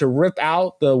going to rip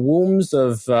out the wombs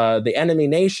of the enemy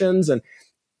nations.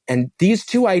 And these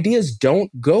two ideas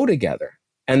don't go together.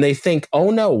 And they think, oh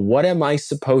no, what am I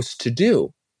supposed to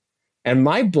do? And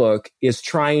my book is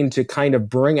trying to kind of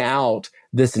bring out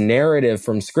this narrative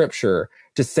from Scripture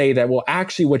to say that, well,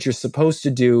 actually what you're supposed to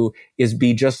do is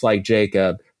be just like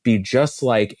Jacob, be just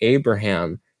like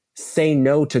Abraham, say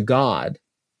no to God,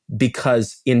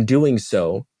 because in doing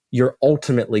so, you're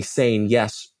ultimately saying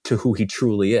yes to who he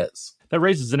truly is. That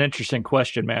raises an interesting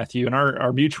question, Matthew. And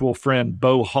our mutual friend,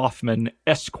 Bo Hoffman,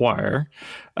 Esquire,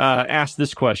 asked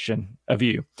this question of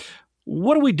you.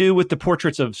 What do we do with the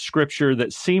portraits of Scripture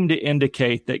that seem to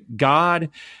indicate that God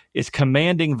is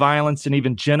commanding violence and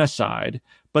even genocide,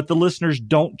 but the listeners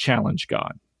don't challenge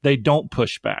God? They don't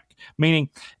push back, meaning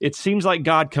it seems like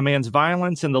God commands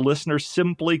violence and the listener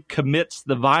simply commits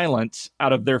the violence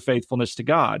out of their faithfulness to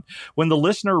God. When the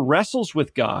listener wrestles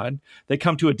with God, they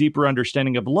come to a deeper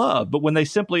understanding of love. But when they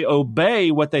simply obey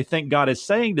what they think God is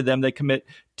saying to them, they commit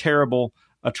terrible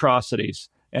atrocities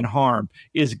and harm.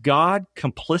 Is God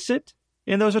complicit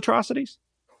in those atrocities?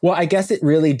 Well, I guess it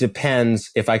really depends,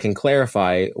 if I can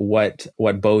clarify what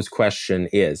Bo's question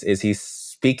is. Is he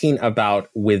speaking about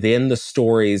within the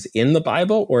stories in the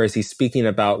Bible, or is he speaking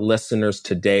about listeners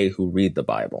today who read the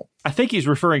Bible? I think he's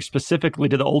referring specifically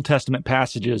to the Old Testament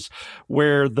passages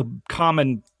where the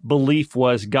common belief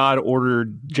was God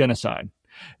ordered genocide.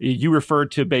 You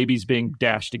referred to babies being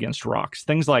dashed against rocks,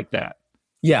 things like that.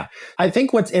 Yeah. I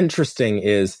think what's interesting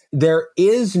is there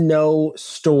is no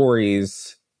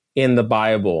stories in the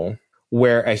Bible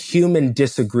where a human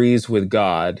disagrees with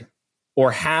God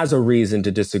or has a reason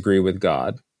to disagree with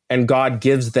God, and God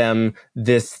gives them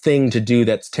this thing to do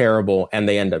that's terrible, and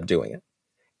they end up doing it.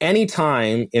 Any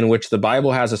time in which the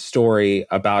Bible has a story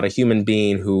about a human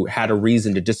being who had a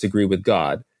reason to disagree with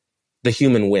God, the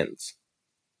human wins.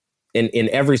 In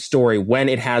every story when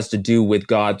it has to do with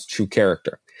God's true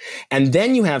character. And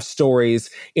then you have stories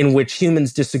in which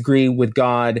humans disagree with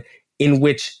God, in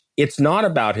which it's not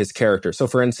about his character. So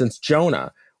for instance,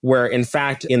 Jonah, where in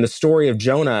fact, in the story of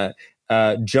Jonah,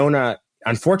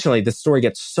 unfortunately, the story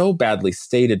gets so badly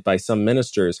stated by some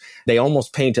ministers, they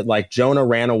almost paint it like Jonah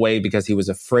ran away because he was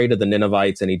afraid of the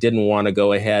Ninevites and he didn't want to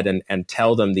go ahead and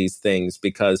tell them these things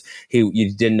because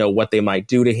you didn't know what they might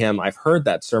do to him. I've heard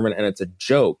that sermon, and it's a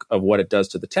joke of what it does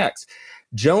to the text.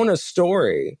 Jonah's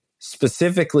story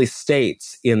specifically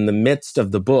states in the midst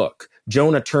of the book,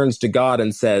 Jonah turns to God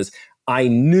and says, I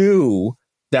knew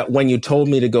that when you told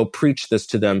me to go preach this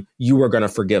to them, you were going to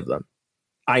forgive them.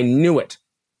 I knew it.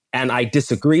 And I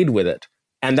disagreed with it.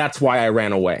 And that's why I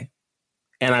ran away.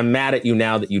 And I'm mad at you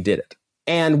now that you did it.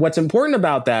 And what's important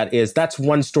about that is that's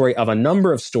one story of a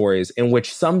number of stories in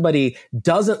which somebody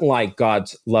doesn't like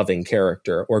God's loving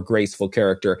character or graceful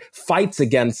character, fights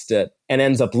against it, and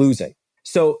ends up losing.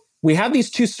 So we have these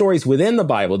two stories within the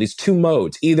Bible, these two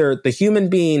modes. Either the human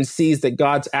being sees that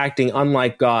God's acting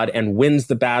unlike God and wins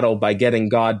the battle by getting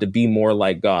God to be more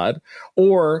like God,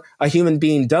 or a human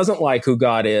being doesn't like who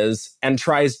God is and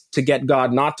tries to get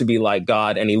God not to be like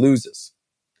God, and he loses.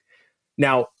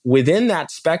 Now, within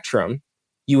that spectrum,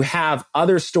 you have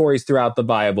other stories throughout the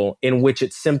Bible in which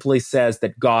it simply says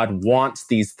that God wants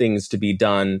these things to be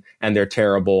done and they're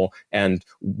terrible and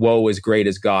woe is great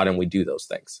as God, and we do those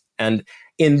things. And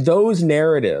in those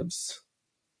narratives,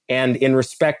 and in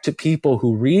respect to people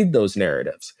who read those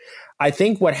narratives, I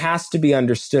think what has to be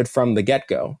understood from the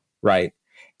get-go, right,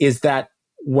 is that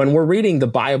when we're reading the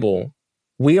Bible,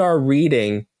 we are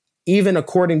reading, even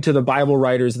according to the Bible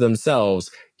writers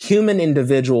themselves, human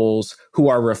individuals who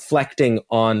are reflecting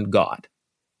on God.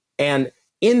 And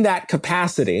in that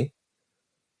capacity,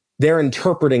 they're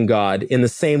interpreting God in the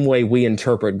same way we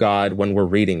interpret God when we're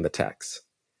reading the text.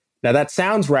 Now, that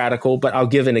sounds radical, but I'll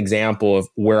give an example of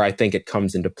where I think it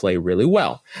comes into play really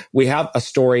well. We have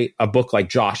a book like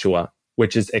Joshua,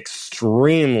 which is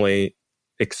extremely,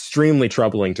 extremely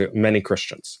troubling to many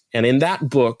Christians. And in that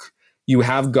book, you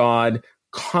have God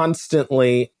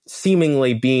constantly,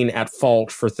 seemingly being at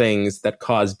fault for things that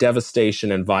cause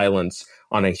devastation and violence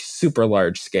on a super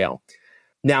large scale.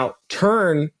 Now,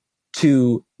 turn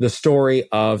to the story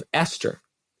of Esther.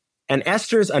 And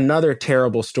Esther's another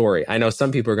terrible story. I know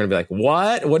some people are going to be like,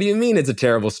 what? What do you mean it's a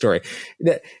terrible story?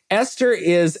 Esther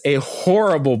is a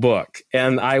horrible book.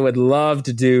 And I would love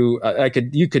to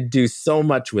you could do so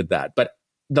much with that. But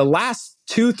the last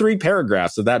 2-3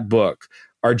 paragraphs of that book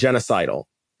are genocidal.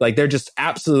 Like, they're just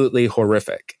absolutely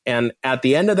horrific. And at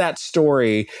the end of that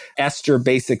story, Esther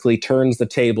basically turns the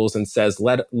tables and says,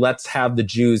 let's have the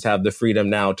Jews have the freedom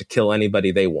now to kill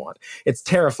anybody they want. It's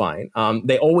terrifying.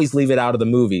 They always leave it out of the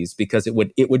movies because it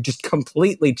would just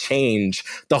completely change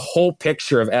the whole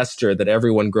picture of Esther that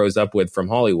everyone grows up with from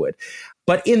Hollywood.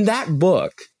 But in that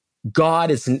book,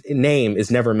 God's name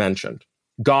is never mentioned.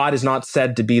 God is not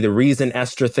said to be the reason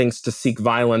Esther thinks to seek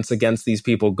violence against these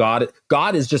people. God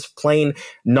is just plain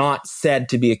not said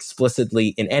to be explicitly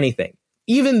in anything.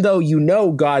 Even though you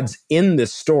know God's in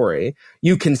this story,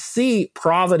 you can see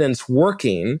providence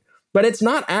working, but it's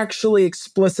not actually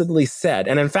explicitly said.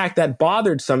 And in fact, that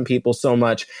bothered some people so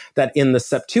much that in the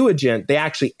Septuagint, they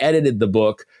actually edited the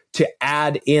book to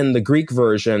add in the Greek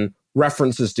version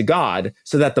references to God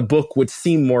so that the book would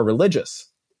seem more religious.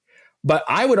 But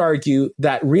I would argue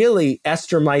that really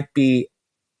Esther might be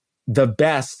the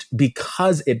best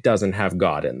because it doesn't have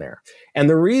God in there. And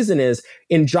the reason is,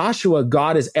 in Joshua,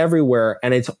 God is everywhere,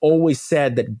 and it's always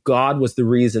said that God was the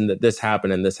reason that this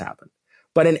happened and this happened.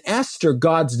 But in Esther,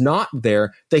 God's not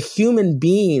there. The human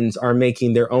beings are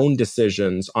making their own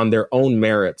decisions on their own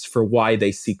merits for why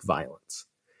they seek violence.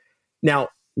 Now,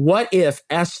 what if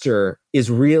Esther is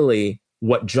really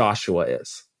what Joshua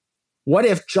is? What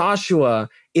if Joshua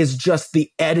is just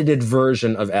the edited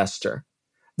version of Esther?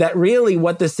 That really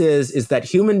what this is that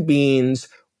human beings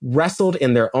wrestled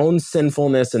in their own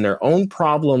sinfulness and their own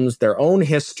problems, their own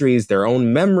histories, their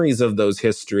own memories of those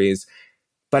histories,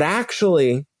 but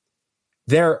actually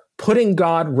they're putting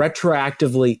God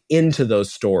retroactively into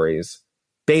those stories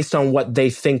based on what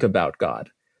they think about God.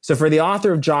 So for the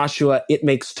author of Joshua, it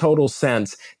makes total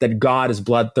sense that God is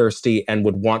bloodthirsty and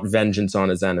would want vengeance on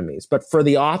his enemies. But for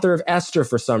the author of Esther,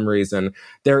 for some reason,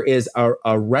 there is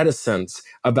a reticence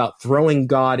about throwing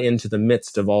God into the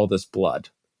midst of all this blood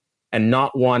and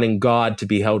not wanting God to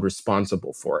be held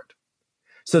responsible for it.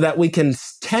 So that we can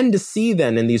tend to see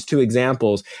then in these two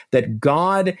examples that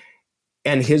God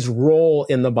and his role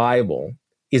in the Bible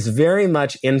is very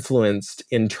much influenced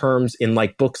in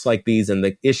like books like these, and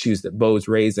the issues that Bo's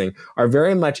raising are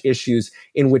very much issues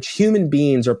in which human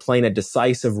beings are playing a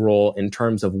decisive role in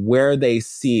terms of where they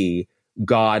see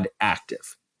God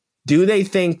active. Do they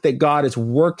think that God is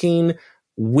working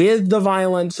with the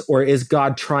violence, or is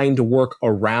God trying to work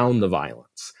around the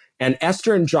violence? And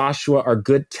Esther and Joshua are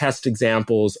good test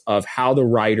examples of how the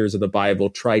writers of the Bible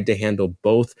tried to handle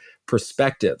both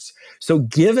perspectives. So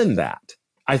given that,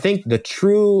 I think the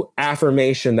true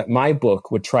affirmation that my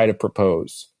book would try to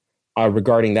propose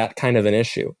regarding that kind of an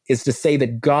issue is to say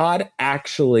that God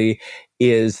actually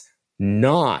is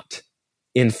not,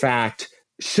 in fact,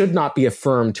 should not be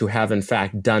affirmed to have, in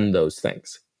fact, done those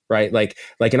things, right? Like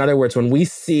in other words, when we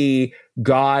see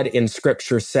God in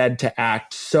Scripture said to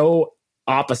act so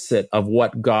opposite of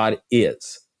what God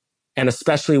is, and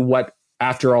especially what,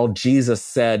 after all, Jesus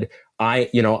said, I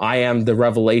am the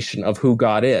revelation of who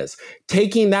God is.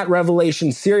 Taking that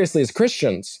revelation seriously as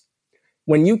Christians,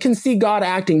 when you can see God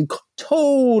acting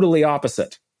totally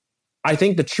opposite, I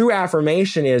think the true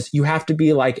affirmation is you have to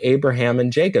be like Abraham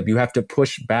and Jacob. You have to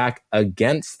push back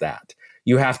against that.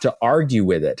 You have to argue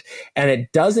with it. And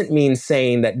it doesn't mean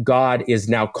saying that God is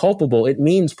now culpable. It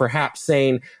means perhaps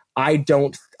saying, I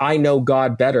know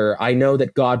God better. I know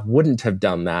that God wouldn't have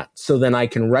done that. So then I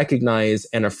can recognize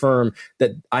and affirm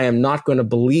that I am not going to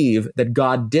believe that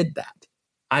God did that.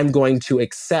 I'm going to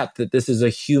accept that this is a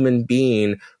human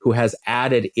being who has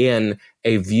added in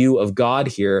a view of God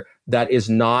here that is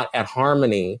not at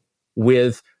harmony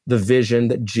with the vision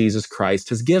that Jesus Christ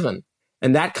has given.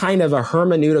 And that kind of a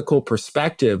hermeneutical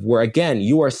perspective where, again,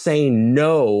 you are saying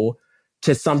no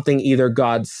to something either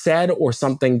God said or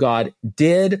something God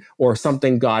did or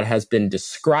something God has been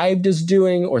described as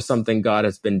doing or something God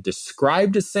has been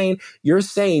described as saying. You're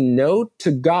saying no to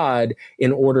God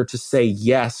in order to say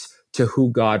yes to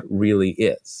who God really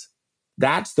is.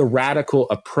 That's the radical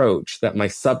approach that my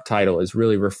subtitle is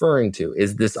really referring to,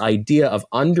 is this idea of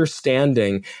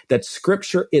understanding that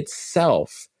Scripture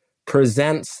itself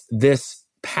presents this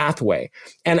pathway.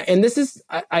 And this is,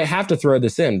 I have to throw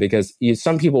this in because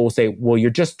some people will say, well, you're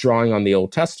just drawing on the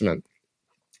Old Testament.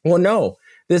 Well, no,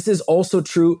 this is also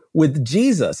true with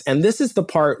Jesus. And this is the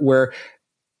part where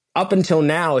up until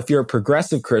now, if you're a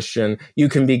progressive Christian, you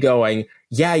can be going,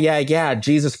 yeah,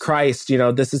 Jesus Christ,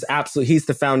 this is absolutely, he's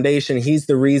the foundation, he's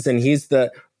the reason,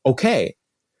 okay.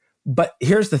 But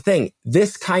here's the thing,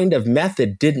 this kind of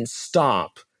method didn't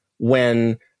stop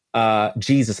when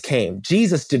Jesus came.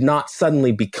 Jesus did not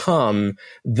suddenly become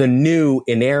the new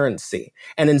inerrancy.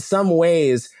 And in some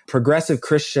ways, progressive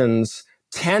Christians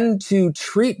tend to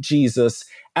treat Jesus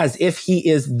as if he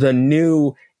is the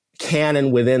new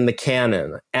canon within the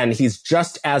canon. And he's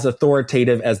just as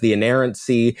authoritative as the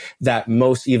inerrancy that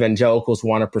most evangelicals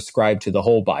want to prescribe to the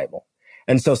whole Bible.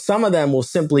 And so some of them will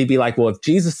simply be like, well, if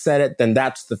Jesus said it, then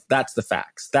that's the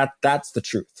facts. That's the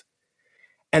truth.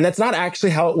 And that's not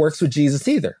actually how it works with Jesus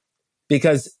either,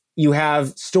 because you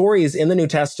have stories in the New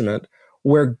Testament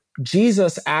where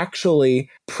Jesus actually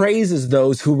praises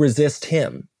those who resist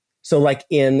him. So like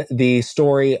in the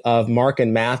story of Mark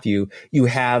and Matthew, you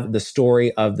have the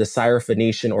story of the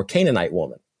Syrophoenician or Canaanite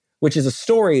woman, which is a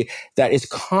story that is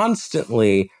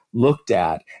constantly looked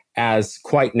at as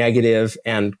quite negative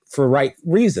and for right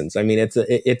reasons. I mean,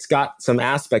 it's got some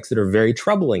aspects that are very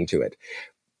troubling to it.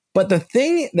 But the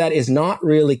thing that is not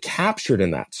really captured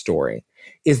in that story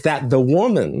is that the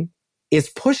woman is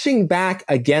pushing back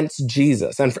against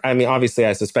Jesus. And I mean, obviously,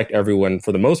 I suspect everyone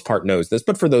for the most part knows this,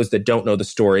 but for those that don't know the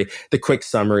story, the quick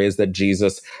summary is that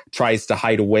Jesus tries to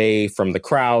hide away from the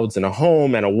crowds in a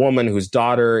home, and a woman whose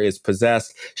daughter is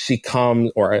possessed, she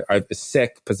comes, or is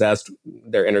sick, possessed,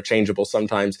 they're interchangeable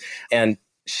sometimes, and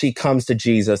she comes to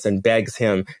Jesus and begs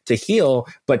him to heal,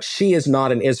 but she is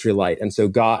not an Israelite. And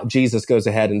so Jesus goes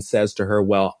ahead and says to her,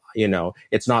 well,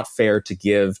 it's not fair to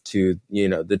give to,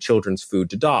 the children's food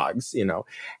to dogs,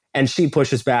 and she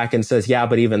pushes back and says, yeah,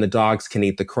 but even the dogs can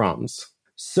eat the crumbs.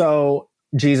 So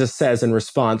Jesus says in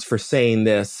response for saying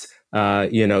this,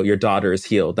 your daughter is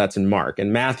healed. That's in Mark.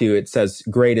 In Matthew, it says,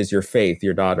 great is your faith,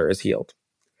 your daughter is healed.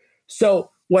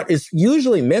 So what is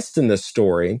usually missed in this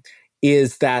story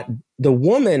is that the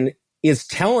woman is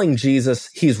telling Jesus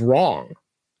he's wrong.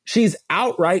 She's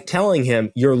outright telling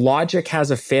him, your logic has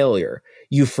a failure.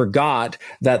 You forgot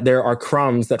that there are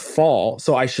crumbs that fall,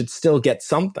 so I should still get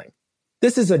something.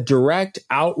 This is a direct,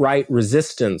 outright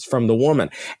resistance from the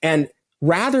woman. And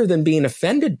rather than being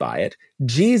offended by it,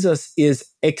 Jesus is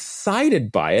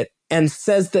excited by it and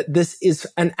says that this is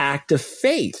an act of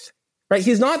faith. Right?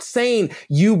 He's not saying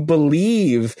you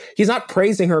believe. He's not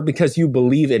praising her because you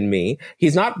believe in me.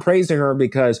 He's not praising her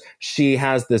because she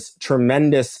has this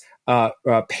tremendous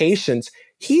patience.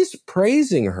 He's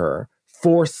praising her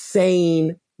for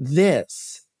saying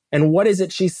this. And what is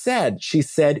it she said? She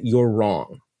said, you're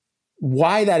wrong.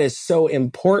 Why that is so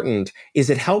important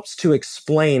is it helps to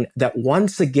explain that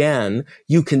once again,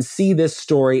 you can see this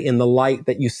story in the light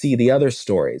that you see the other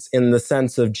stories. In the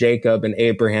sense of Jacob and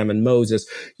Abraham and Moses,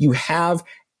 you have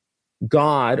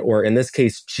God, or in this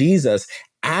case, Jesus,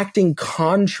 acting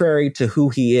contrary to who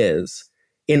he is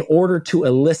in order to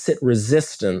elicit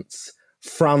resistance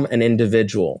from an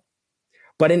individual.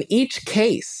 But in each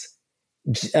case,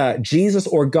 Jesus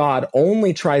or God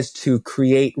only tries to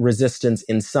create resistance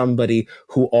in somebody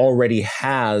who already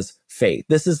has faith.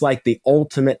 This is like the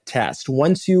ultimate test.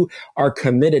 Once you are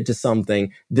committed to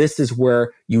something, this is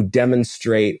where you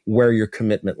demonstrate where your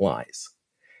commitment lies.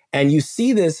 And you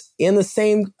see this in the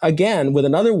same, again, with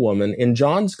another woman in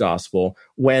John's gospel,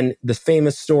 when the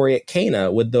famous story at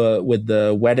Cana with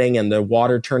the wedding and the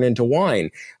water turned into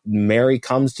wine. Mary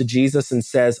comes to Jesus and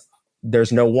says,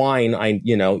 there's no wine.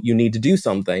 You need to do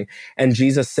something. And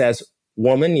Jesus says,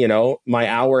 woman, my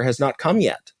hour has not come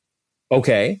yet.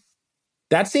 Okay.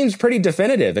 That seems pretty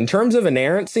definitive in terms of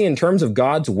inerrancy, in terms of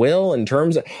God's will,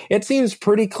 it seems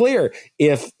pretty clear.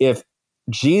 If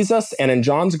Jesus, and in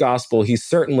John's gospel, he's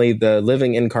certainly the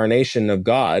living incarnation of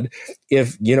God.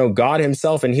 If, God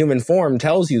himself in human form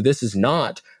tells you this is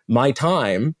not my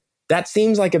time, that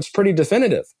seems like it's pretty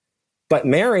definitive. But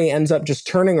Mary ends up just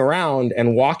turning around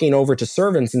and walking over to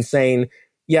servants and saying,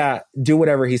 yeah, do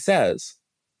whatever he says.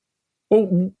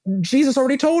 Well, Jesus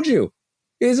already told you.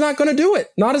 He's not going to do it.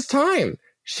 Not his time.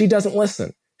 She doesn't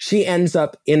listen. She ends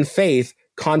up in faith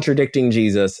contradicting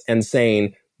Jesus and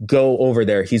saying, go over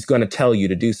there. He's going to tell you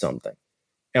to do something.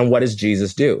 And what does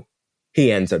Jesus do?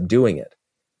 He ends up doing it.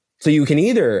 So you can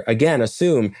either, again,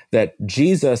 assume that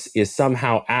Jesus is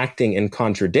somehow acting in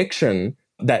contradiction,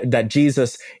 that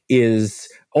Jesus is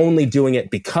only doing it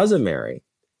because of Mary.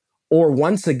 Or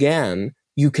once again,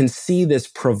 you can see this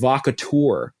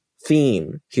provocateur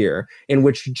theme here in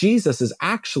which Jesus is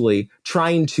actually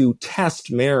trying to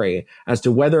test Mary as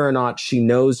to whether or not she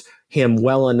knows him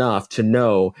well enough to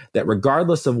know that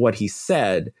regardless of what he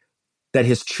said, that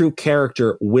his true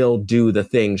character will do the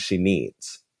thing she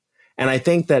needs. And I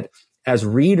think that as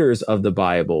readers of the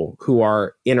Bible who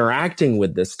are interacting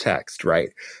with this text, right,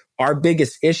 our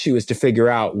biggest issue is to figure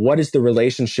out what is the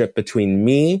relationship between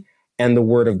me and the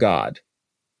Word of God.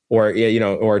 Or,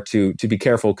 or to be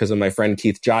careful because of my friend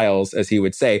Keith Giles, as he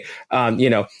would say,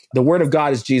 the Word of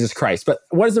God is Jesus Christ. But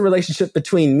what is the relationship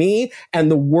between me and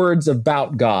the words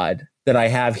about God that I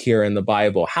have here in the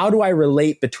Bible? How do I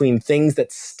relate between things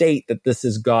that state that this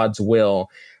is God's will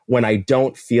when I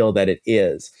don't feel that it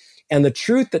is? And the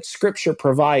truth that Scripture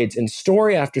provides in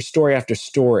story after story after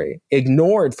story,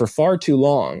 ignored for far too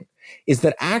long, is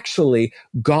that actually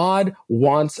God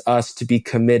wants us to be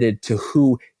committed to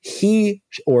who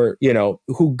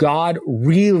who God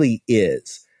really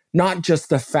is, not just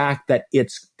the fact that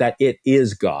it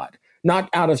is God, not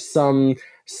out of some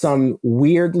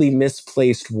weirdly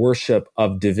misplaced worship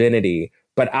of divinity,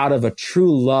 but out of a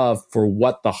true love for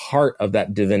what the heart of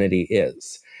that divinity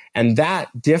is. And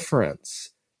that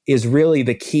difference is really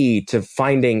the key to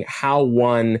finding how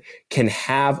one can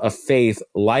have a faith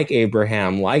like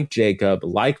Abraham, like Jacob,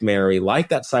 like Mary, like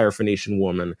that Syrophoenician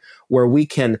woman, where we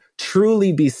can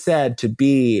truly be said to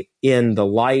be in the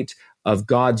light of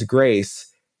God's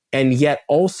grace and yet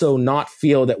also not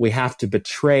feel that we have to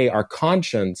betray our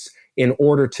conscience in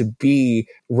order to be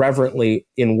reverently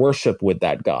in worship with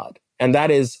that God. And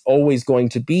that is always going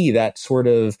to be that sort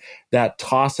of that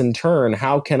toss and turn.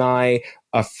 How can I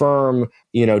affirm,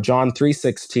 John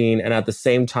 3:16 and at the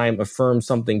same time affirm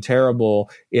something terrible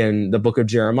in the book of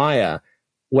Jeremiah?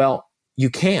 Well, you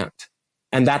can't.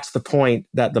 And that's the point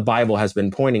that the Bible has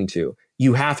been pointing to.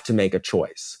 You have to make a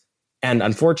choice. And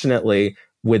unfortunately,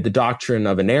 with the doctrine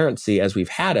of inerrancy as we've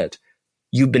had it,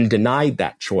 you've been denied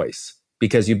that choice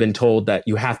because you've been told that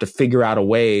you have to figure out a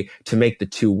way to make the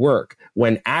two work,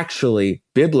 when actually,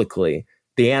 biblically,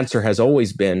 the answer has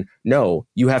always been, no,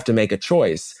 you have to make a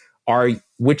choice.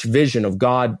 Which vision of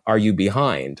God are you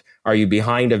behind? Are you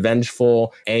behind a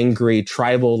vengeful, angry,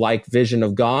 tribal-like vision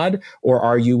of God, or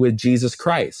are you with Jesus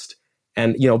Christ?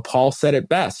 And, Paul said it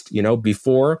best,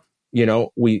 before,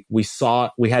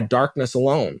 we had darkness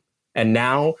alone. And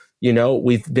now,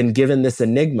 we've been given this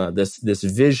enigma, this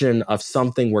vision of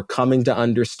something we're coming to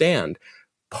understand.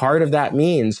 Part of that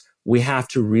means we have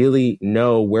to really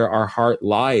know where our heart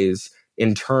lies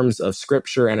in terms of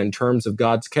scripture and in terms of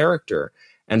God's character.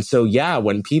 And so,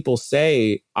 when people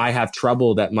say, I have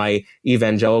trouble that my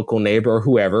evangelical neighbor or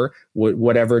whoever,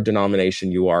 whatever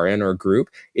denomination you are in or group,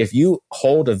 if you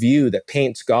hold a view that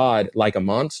paints God like a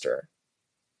monster,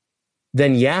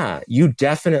 then you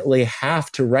definitely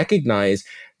have to recognize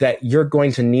that you're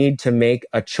going to need to make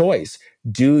a choice.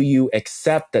 Do you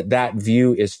accept that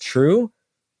view is true?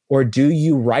 Or do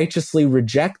you righteously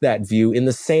reject that view in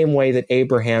the same way that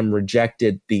Abraham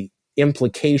rejected the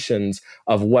implications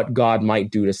of what God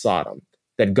might do to Sodom,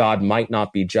 that God might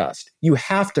not be just? You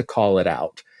have to call it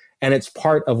out. And it's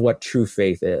part of what true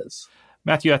faith is.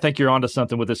 Matthew, I think you're onto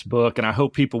something with this book, and I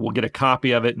hope people will get a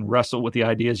copy of it and wrestle with the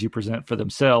ideas you present for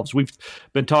themselves. We've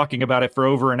been talking about it for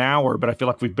over an hour, but I feel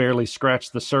like we've barely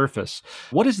scratched the surface.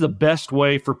 What is the best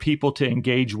way for people to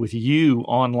engage with you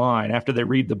online after they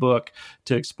read the book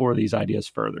to explore these ideas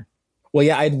further? Well,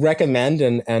 I'd recommend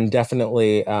and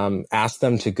definitely ask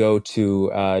them to go to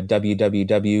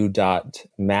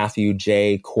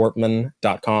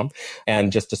www.matthewjkorpman.com.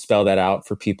 And just to spell that out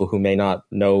for people who may not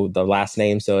know the last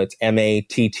name, so it's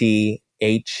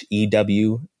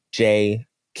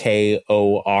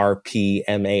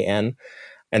MATTHEWJKORPMAN.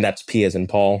 And that's P as in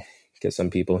Paul, because some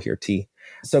people hear T.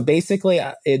 So basically,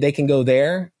 they can go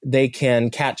there. They can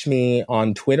catch me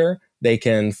on Twitter. They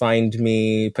can find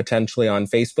me potentially on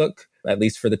Facebook, at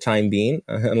least for the time being,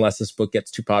 unless this book gets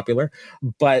too popular.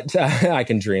 But I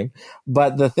can dream.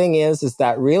 But the thing is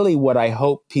that really what I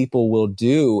hope people will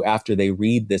do after they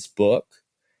read this book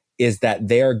is that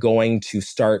they're going to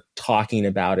start talking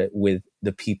about it with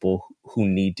the people who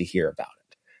need to hear about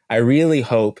it. I really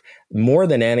hope, more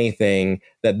than anything,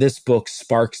 that this book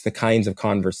sparks the kinds of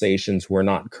conversations we're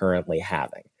not currently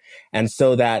having. And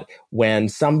so that when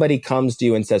somebody comes to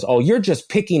you and says, oh, you're just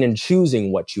picking and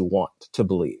choosing what you want to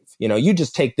believe. You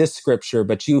just take this scripture,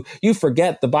 but you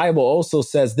forget the Bible also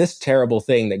says this terrible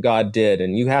thing that God did,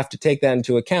 and you have to take that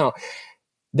into account.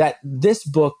 That this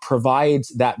book provides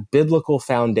that biblical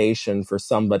foundation for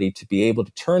somebody to be able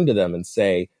to turn to them and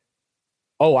say,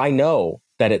 oh, I know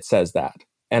that it says that,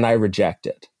 and I reject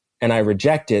it. And I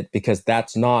reject it because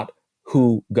that's not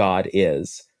who God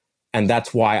is. And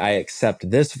that's why I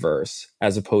accept this verse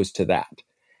as opposed to that.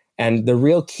 And the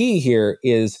real key here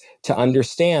is to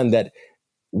understand that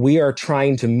we are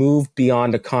trying to move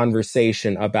beyond a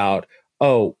conversation about,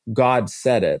 oh, God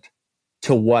said it,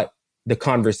 to what the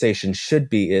conversation should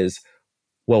be is,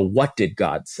 well, what did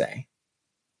God say?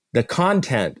 The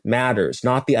content matters,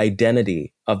 not the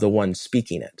identity of the one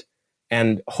speaking it.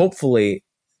 And hopefully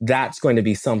that's going to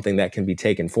be something that can be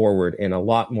taken forward in a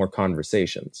lot more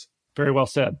conversations. Very well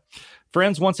said.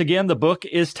 Friends, once again, the book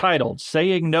is titled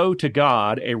Saying No to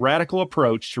God, A Radical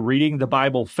Approach to Reading the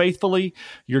Bible Faithfully.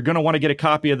 You're going to want to get a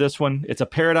copy of this one. It's a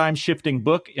paradigm-shifting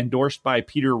book endorsed by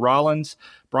Peter Rollins,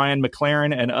 Brian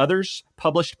McLaren, and others,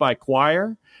 published by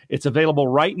Choir. It's available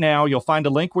right now. You'll find a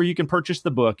link where you can purchase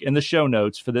the book in the show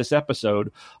notes for this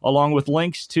episode, along with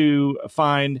links to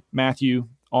find Matthew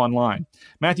online.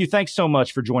 Matthew, thanks so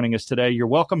much for joining us today. You're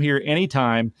welcome here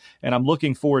anytime, and I'm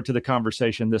looking forward to the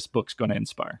conversation this book's going to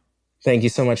inspire. Thank you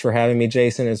so much for having me,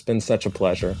 Jason. It's been such a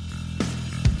pleasure.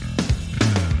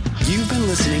 You've been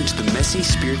listening to the Messy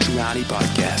Spirituality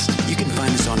Podcast. You can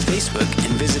find us on Facebook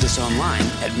and visit us online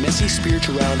at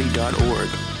messyspirituality.org.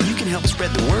 You can help spread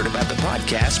the word about the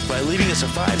podcast by leaving us a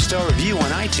 5-star review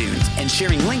on iTunes and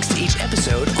sharing links to each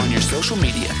episode on your social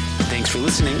media. Thanks for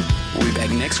listening. We'll be back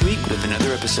next week with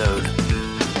another episode.